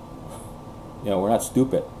idea. We're not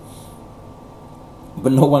stupid.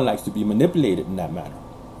 But no one likes to be manipulated in that manner.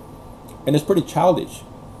 And it's pretty childish.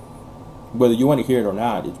 Whether you want to hear it or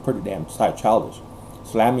not, it's pretty damn childish.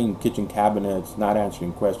 Slamming kitchen cabinets, not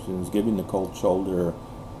answering questions, giving the cold shoulder,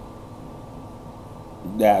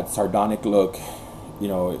 that sardonic look,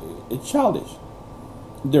 it's childish.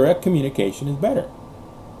 Direct communication is better.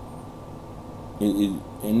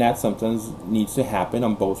 And that sometimes needs to happen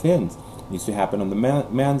on both ends. It needs to happen on the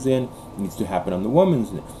man's end, it needs to happen on the woman's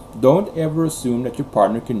end. Don't ever assume that your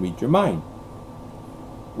partner can read your mind.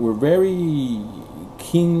 We're very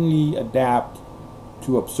keenly adapt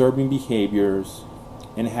to observing behaviors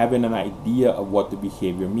and having an idea of what the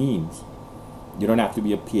behavior means. You don't have to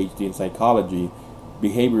be a PhD in psychology,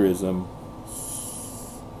 behaviorism,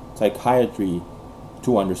 psychiatry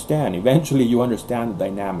to understand. Eventually you understand the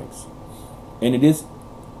dynamics. And it is,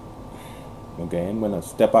 okay, I'm going to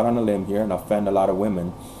step out on a limb here and offend a lot of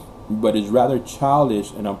women, but it's rather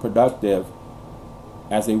childish and unproductive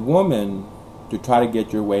as a woman to try to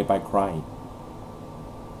get your way by crying.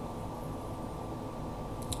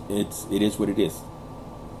 It is what it is.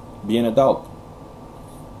 Be an adult.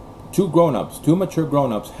 Two mature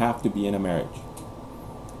grown-ups have to be in a marriage.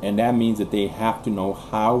 And that means that they have to know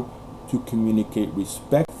how to communicate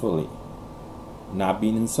respectfully, not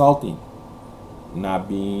being insulting, not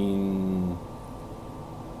being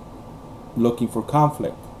looking for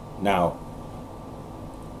conflict. Now,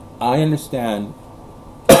 I understand,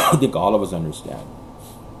 I think all of us understand,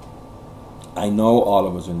 I know all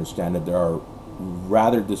of us understand that there are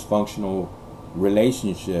rather dysfunctional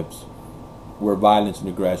relationships where violence and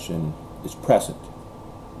aggression is present.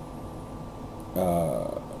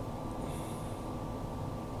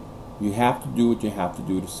 You have to do what you have to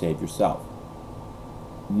do to save yourself.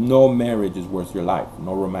 No marriage is worth your life.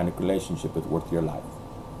 No romantic relationship is worth your life.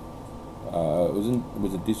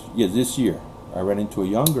 This year I ran into a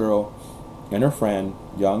young girl and her friend,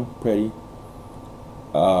 young, pretty,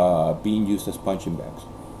 being used as punching bags.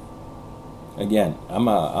 Again,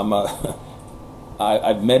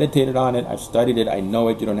 I've meditated on it. I've studied it. I know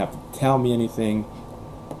it. You don't have to tell me anything.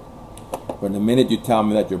 But the minute you tell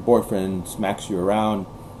me that your boyfriend smacks you around,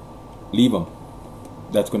 leave him.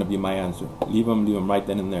 That's going to be my answer. Leave him right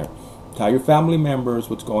then and there. Tell your family members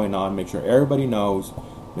what's going on. Make sure everybody knows.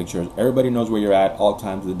 Make sure everybody knows where you're at all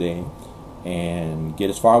times of the day. And get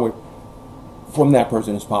as far away from that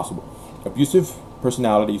person as possible. Abusive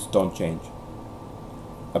personalities don't change.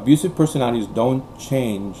 Abusive personalities don't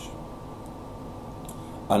change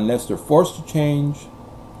unless they're forced to change.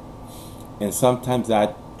 And sometimes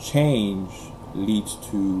that change leads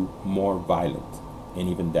to more violence and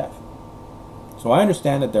even death. So I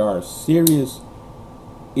understand that there are serious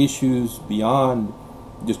issues beyond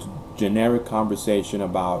just a generic conversation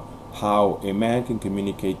about how a man can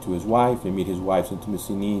communicate to his wife and meet his wife's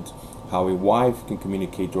intimacy needs, how a wife can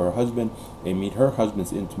communicate to her husband and meet her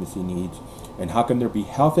husband's intimacy needs, and how can there be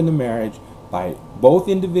health in the marriage by both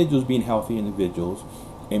individuals being healthy individuals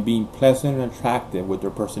and being pleasant and attractive with their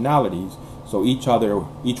personalities, so each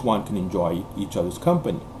one can enjoy each other's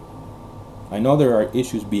company. I know there are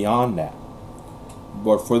issues beyond that,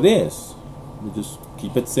 but for this, we just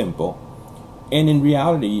keep it simple. And in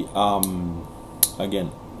reality,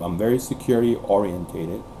 again, I'm very security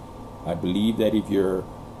orientated. I believe that if you're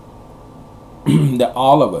that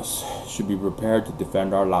all of us should be prepared to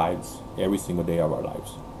defend our lives every single day of our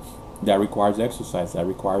lives. That requires exercise, that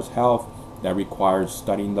requires health, that requires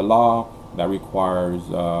studying the law, that requires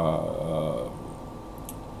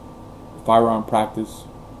firearm practice,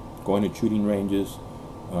 going to shooting ranges.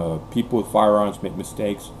 People with firearms make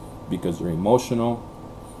mistakes because they're emotional.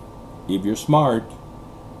 If you're smart,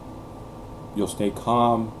 you'll stay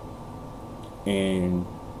calm and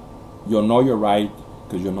you'll know you're right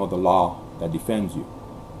because you'll know the law that defends you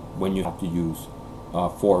when you have to use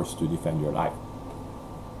force to defend your life.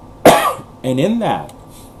 And in that,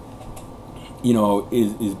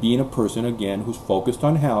 is being a person, again, who's focused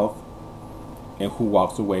on health and who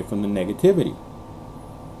walks away from the negativity.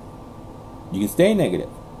 You can stay negative.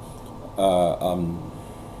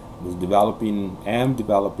 am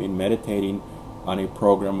developing, meditating on a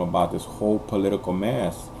program about this whole political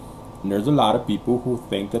mess. And there's a lot of people who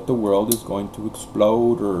think that the world is going to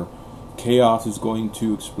explode, or chaos is going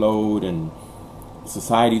to explode, and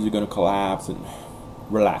societies are going to collapse. And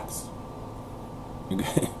relax.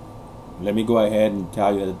 Let me go ahead and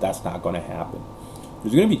tell you that that's not going to happen.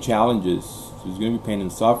 There's going to be challenges. There's going to be pain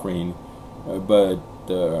and suffering. But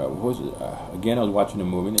what was it? Again, I was watching a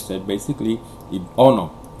movie and it said basically, it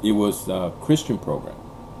was a Christian program,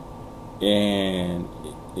 and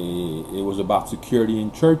it was about security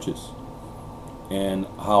in churches, and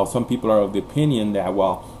how some people are of the opinion that,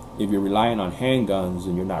 well, if you're relying on handguns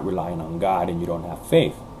and you're not relying on God and you don't have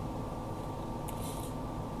faith,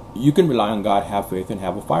 you can rely on God, have faith, and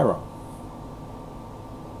have a firearm.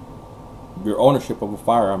 Your ownership of a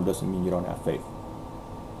firearm doesn't mean you don't have faith.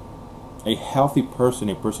 A healthy person,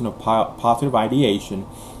 a person of positive ideation,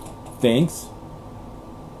 thinks,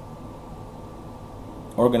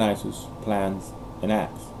 organizes, plans, and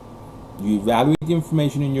acts. You evaluate the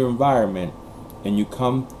information in your environment and you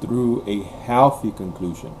come through a healthy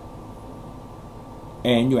conclusion.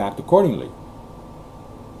 And you act accordingly.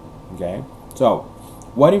 Okay? So,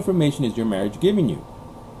 what information is your marriage giving you?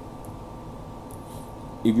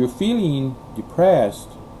 If you're feeling depressed,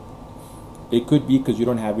 it could be because you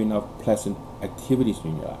don't have enough pleasant activities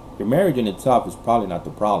in your life. Your marriage in itself is probably not the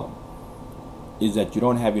problem. Is that you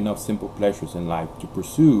don't have enough simple pleasures in life to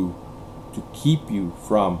pursue, to keep you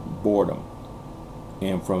from boredom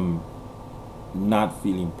and from not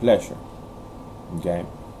feeling pleasure. Okay?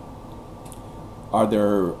 Are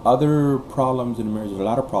there other problems in the marriage? There's a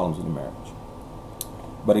lot of problems in the marriage.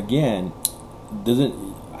 But again,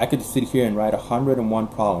 I could sit here and write 101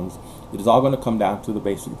 problems. It is all going to come down to the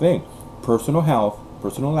basic thing: personal health,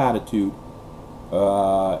 personal attitude,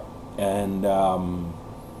 and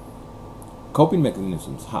coping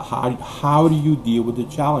mechanisms. How do you deal with the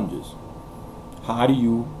challenges?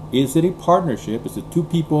 Is it a partnership? Is it two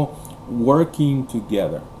people working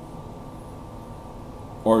together?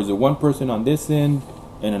 Or is it one person on this end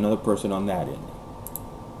and another person on that end?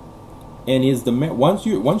 And is once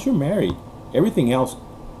you're married, everything else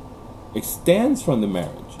extends from the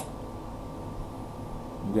marriage.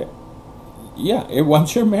 Okay. Yeah,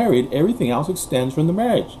 once you're married, everything else extends from the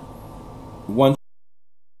marriage. Once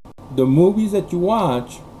the movies that you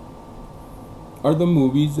watch are the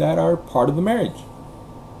movies that are part of the marriage.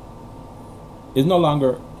 It's no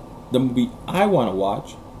longer the movie I want to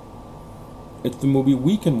watch. It's the movie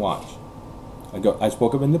we can watch. I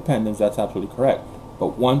spoke of independence. That's absolutely correct.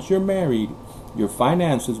 But once you're married, your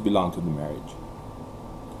finances belong to the marriage.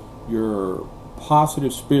 Your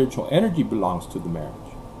positive spiritual energy belongs to the marriage.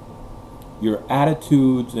 Your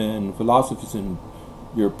attitudes and philosophies and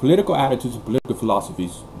your political attitudes and political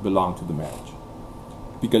philosophies belong to the marriage.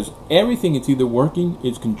 Because everything is either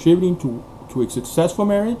is contributing to a successful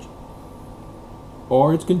marriage,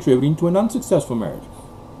 or it's contributing to an unsuccessful marriage.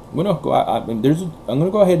 I'm going to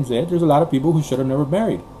go ahead and say it. There's a lot of people who should have never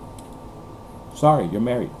married. Sorry, you're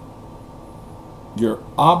married. You're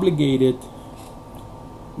obligated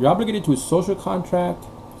to a social contract,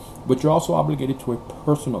 but you're also obligated to a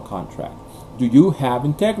personal contract. Do you have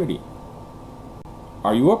integrity?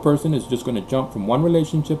 Are you a person that's just going to jump from one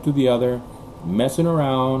relationship to the other, messing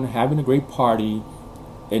around, having a great party,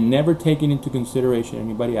 and never taking into consideration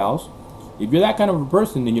anybody else? If you're that kind of a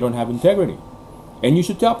person, then you don't have integrity. And you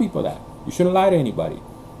should tell people that. You shouldn't lie to anybody.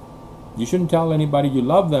 You shouldn't tell anybody you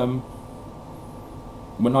love them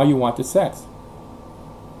when all you want is sex.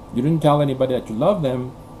 You didn't tell anybody that you love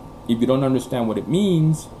them if you don't understand what it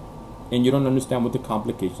means and you don't understand what the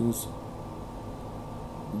complications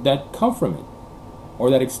that come from it or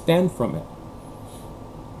that extend from it.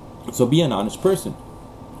 So be an honest person.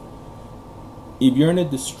 If you're in a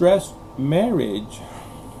distressed marriage,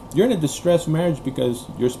 you're in a distressed marriage because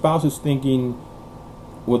your spouse is thinking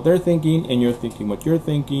what they're thinking and you're thinking what you're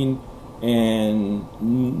thinking, and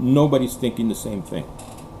nobody's thinking the same thing.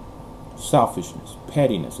 Selfishness,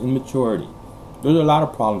 pettiness, immaturity. There's a lot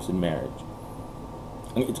of problems in marriage.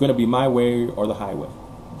 It's going to be my way or the highway.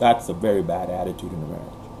 That's a very bad attitude in a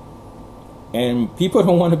marriage. And people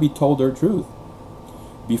don't want to be told their truth.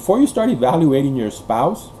 Before you start evaluating your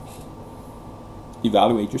spouse,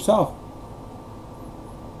 evaluate yourself.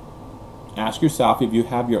 Ask yourself if you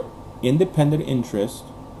have your independent interests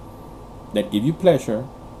that give you pleasure,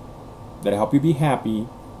 that help you be happy,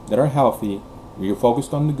 that are healthy, where you're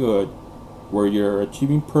focused on the good, where you're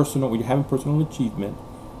achieving personal, where you're having personal achievement,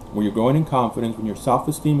 where you're growing in confidence, when your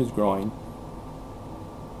self-esteem is growing.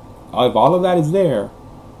 If all of that is there,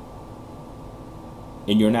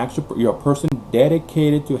 and you're a person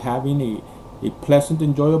dedicated to having a pleasant,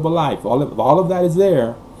 enjoyable life, if all of that is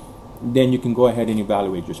there, then you can go ahead and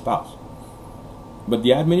evaluate your spouse. But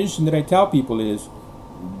the admonition that I tell people is,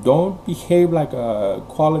 don't behave like a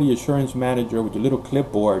quality assurance manager with your little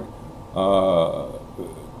clipboard,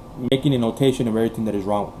 making a notation of everything that is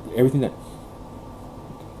wrong, everything that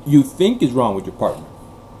you think is wrong with your partner.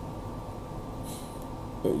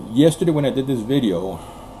 Yesterday when I did this video,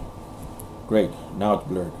 great, now it's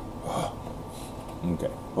blurred.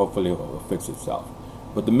 Okay, hopefully it will fix itself.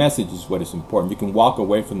 But the message is what is important. You can walk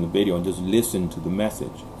away from the video and just listen to the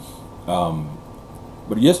message.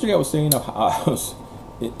 But yesterday I was saying, I was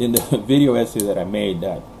in the video essay that I made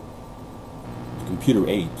that the computer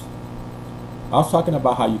ate. I was talking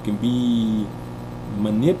about how you can be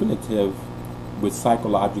manipulative with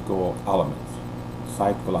psychological elements,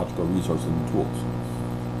 psychological resources and tools.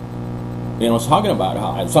 And I was talking about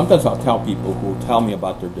how sometimes I'll tell people who tell me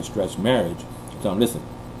about their distressed marriage, I tell them, listen,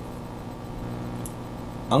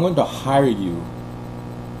 I'm going to hire you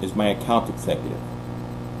as my account executive.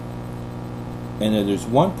 And then there's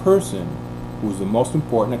one person who's the most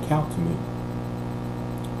important account to me.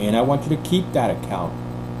 And I want you to keep that account,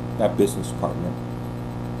 that business partner,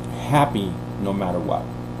 happy no matter what.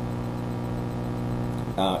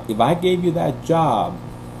 If I gave you that job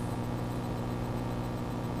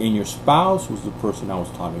and your spouse was the person I was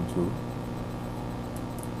talking to,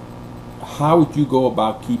 how would you go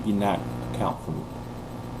about keeping that account for me?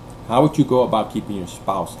 How would you go about keeping your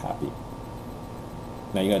spouse happy?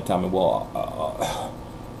 Now you're going to tell me, well,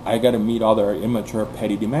 I got to meet all their immature,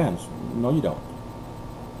 petty demands. No, you don't.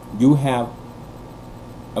 You have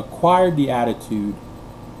acquired the attitude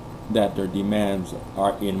that their demands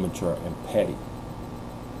are immature and petty.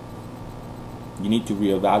 You need to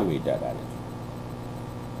reevaluate that attitude.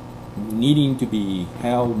 Needing to be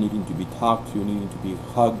held, needing to be talked to, needing to be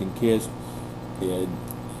hugged and kissed,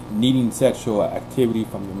 needing sexual activity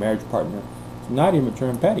from your marriage partner, it's not immature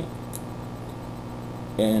and petty.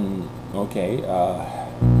 And, okay,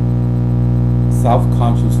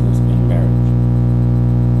 self-consciousness in marriage.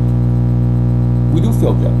 We do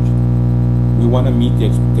feel judged. We want to meet the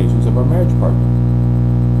expectations of our marriage partner.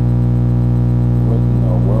 What in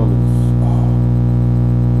the world is...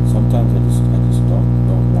 sometimes I just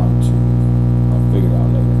don't want to. I'll figure it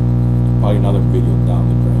out later. Probably another video down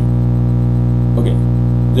the drain. Okay,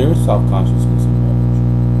 there is self-consciousness in marriage.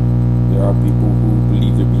 There are people who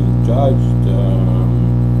believe they're being judged.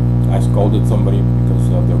 I scolded somebody because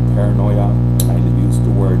of their paranoia, and I used the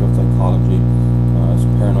word of psychology. It's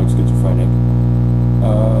paranoid schizophrenic.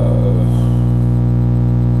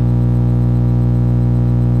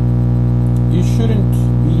 You shouldn't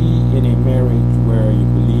be in a marriage where you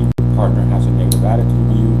believe your partner has a negative attitude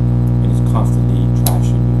to you and is constantly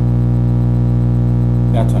trashing you.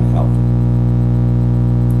 That's unhealthy.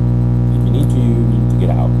 If you need to get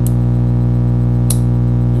out.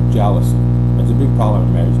 Your jealousy. That's a big problem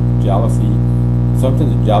in marriage. Jealousy.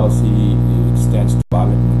 Sometimes the jealousy extends to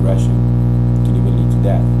violent aggression. It can even lead to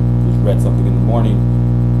death. Just read something in the morning.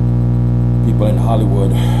 People in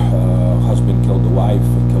Hollywood, husband killed the wife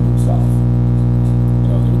and killed himself. You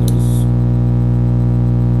know, there's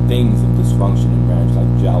things of dysfunction in marriage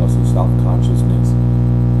like jealousy, self-consciousness,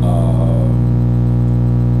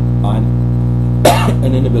 on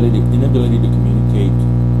an inability to communicate.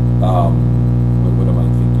 What am I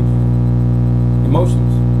thinking here?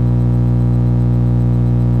 Emotions.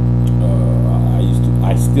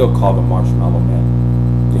 I still call them marshmallow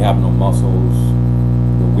men. They have no muscles.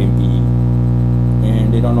 They're wimpy,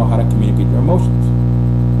 and they don't know how to communicate their emotions.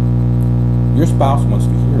 Your spouse wants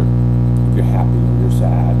to hear if you're happy or you're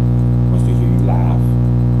sad. Wants to hear you laugh.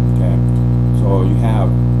 Okay, so you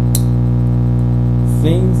have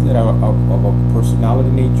things that are of a personality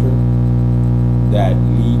nature that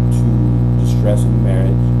lead to distress in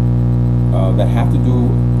marriage, that have to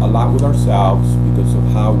do a lot with ourselves because of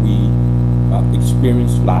how we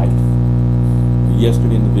experience life.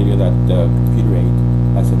 Yesterday in the video that the computer ate,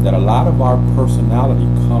 I said that a lot of our personality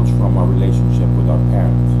comes from our relationship with our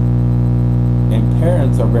parents. And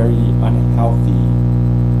parents are very unhealthy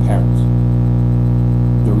parents.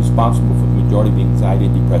 They're responsible for the majority of the anxiety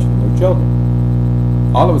and depression in their children.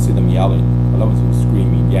 All of us see them yelling, all of us see them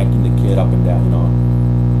screaming, yanking the kid up and down,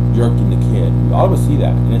 jerking the kid. All of us see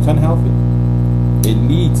that, and it's unhealthy. It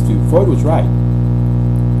leads to, Freud was right,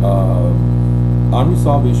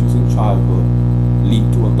 unresolved issues in childhood lead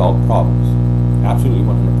to adult problems. Absolutely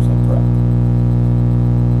 100% correct.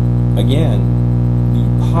 Again, the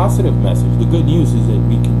positive message, the good news is that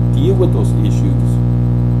we can deal with those issues,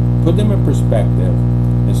 put them in perspective,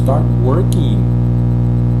 and start working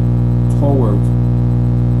towards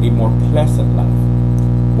a more pleasant life.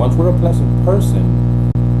 Once we're a pleasant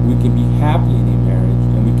person, we can be happy in a marriage,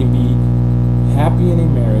 and we can be happy in a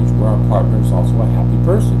marriage where our partner is also a happy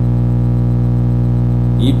person.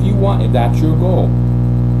 If that's your goal,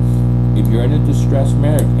 if you're in a distressed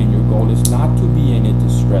marriage and your goal is not to be in a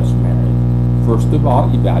distressed marriage, first of all,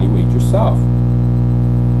 evaluate yourself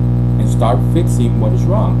and start fixing what is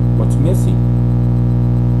wrong, what's missing.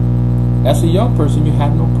 As a young person, you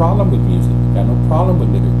had no problem with music, you had no problem with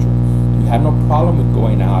literature, you had no problem with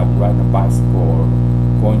going out and riding a bicycle or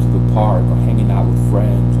going to the park or hanging out with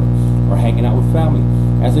friends or hanging out with family.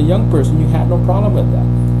 As a young person, you had no problem with that.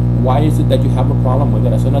 Why is it that you have a problem with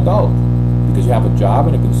it as an adult? Because you have a job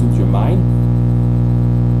and it consumes your mind?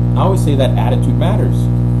 I always say that attitude matters.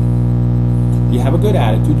 You have a good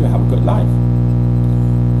attitude, you have a good life.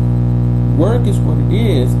 Work is what it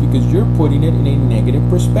is because you're putting it in a negative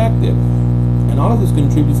perspective. And all of this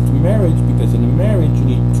contributes to marriage because in a marriage you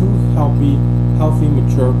need two healthy,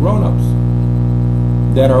 mature grown-ups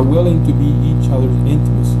that are willing to be each other's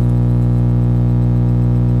intimacy.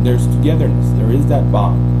 There's togetherness, there is that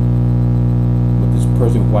bond.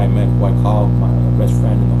 Person who I met, who I call my best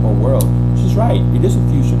friend in the whole world, she's right. It is a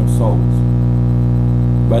fusion of souls.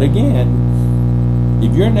 But again,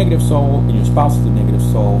 if you're a negative soul and your spouse is a negative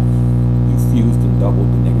soul, you fused and doubled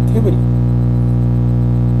the negativity.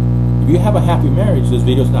 If you have a happy marriage, this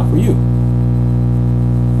video is not for you.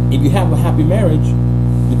 If you have a happy marriage,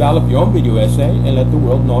 develop your own video essay and let the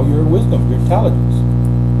world know your wisdom, your intelligence.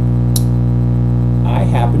 I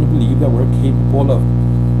happen to believe that we're capable of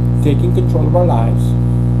taking control of our lives,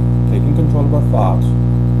 taking control of our thoughts,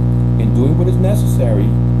 and doing what is necessary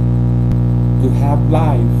to have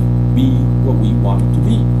life be what we want it to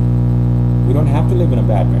be. We don't have to live in a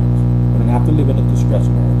bad marriage. We don't have to live in a distressed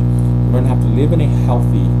marriage. We don't have to live in a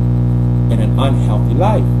healthy and an unhealthy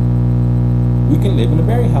life. We can live in a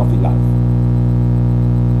very healthy life.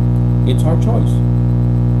 It's our choice.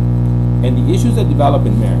 And the issues that develop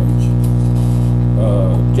in marriage,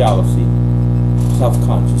 jealousy,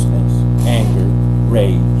 self-consciousness, anger,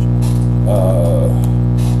 rage,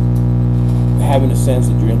 having a sense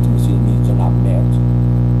that your intimacy needs are not met,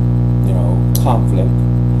 conflict.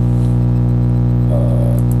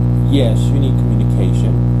 Yes, you need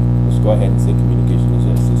communication. Let's go ahead and say communication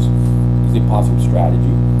is a positive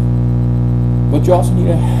strategy. But you also need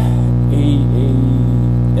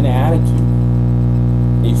an attitude,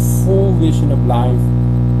 a full vision of life,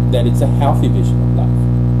 that it's a healthy vision of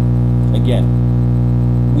life. Again,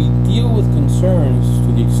 we deal with concerns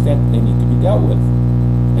to the extent they need to be dealt with,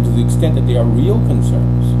 and to the extent that they are real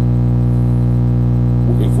concerns.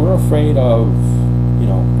 If we're afraid of,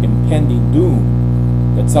 impending doom,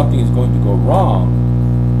 that something is going to go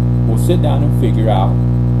wrong, we'll sit down and figure out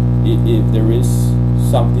if there is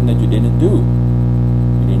something that you didn't do.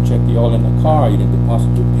 You didn't check the oil in the car, you didn't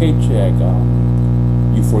deposit your paycheck,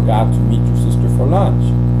 you forgot to meet your sister for lunch.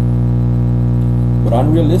 But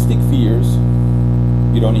unrealistic fears,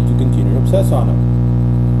 you don't need to continue to obsess on them.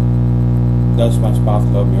 Does my spouse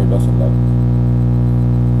love me or doesn't love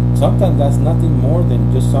me? Sometimes that's nothing more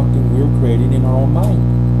than just something we're creating in our own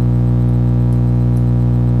mind.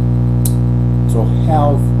 So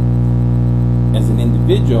health as an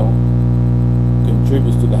individual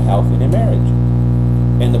contributes to the health in a marriage.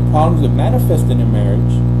 And the problems that manifest in the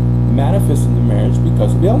marriage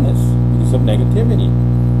because of illness, because of negativity.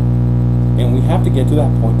 And we have to get to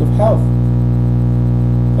that point of health,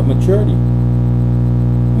 of maturity.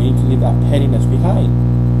 We need to leave that pettiness behind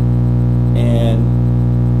and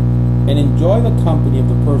enjoy the company of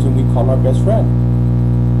the person we call our best friend,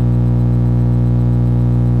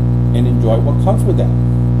 and enjoy what comes with that.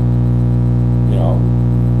 You know,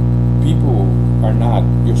 people are not,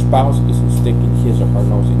 your spouse isn't sticking his or her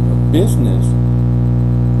nose in your business.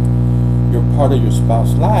 You're part of your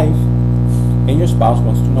spouse's life, and your spouse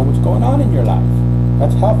wants to know what's going on in your life.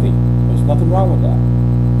 That's healthy. There's nothing wrong with that.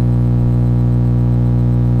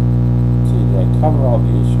 See, did I cover all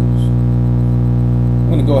the issues?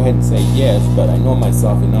 I'm going to go ahead and say yes, but I know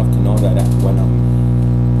myself enough to know that when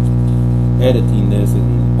I'm editing this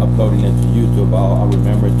and uploading it to YouTube, I'll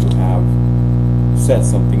remember to have said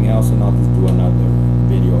something else, and I'll just do another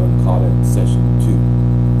video and call it session 2.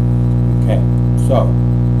 Okay, so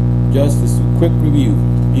just as a quick review: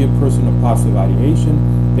 be a person of positive ideation,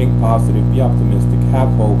 think positive, be optimistic,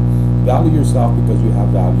 have hope, value yourself because you have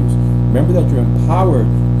values. Remember that you're empowered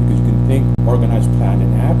because you can think, organize, plan,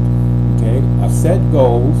 and act. Okay, set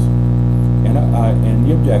goals and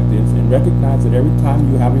the objectives, and recognize that every time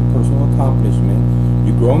you have a personal accomplishment,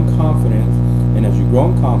 you grow in confidence, and as you grow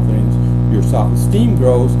in confidence, your self-esteem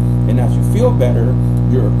grows, and as you feel better,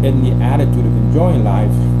 you're in the attitude of enjoying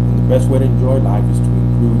life. And the best way to enjoy life is to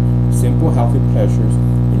include simple, healthy pleasures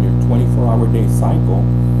in your 24-hour day cycle.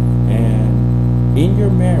 And in your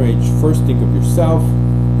marriage, first think of yourself.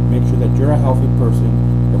 Make sure that you're a healthy person,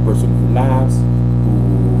 a person who laughs,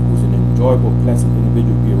 who's an enjoyable, pleasant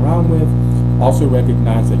individual to be around with. Also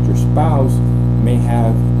recognize that your spouse may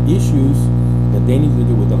have issues that they need to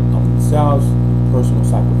do with themselves, personal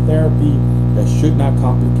psychotherapy, that should not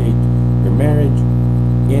complicate your marriage.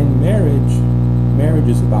 In marriage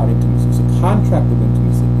is about intimacy. It's a contract of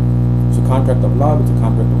intimacy. It's a contract of love. It's a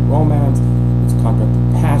contract of romance. It's a contract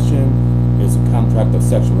of passion. It's a contract of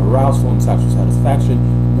sexual arousal and sexual satisfaction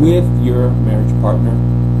with your marriage partner.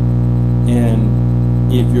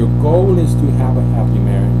 And if your goal is to have a happy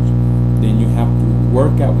marriage, then you have to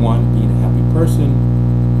work at 1, being a happy person,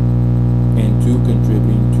 and 2,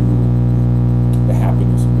 contributing to the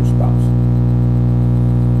happiness of your spouse.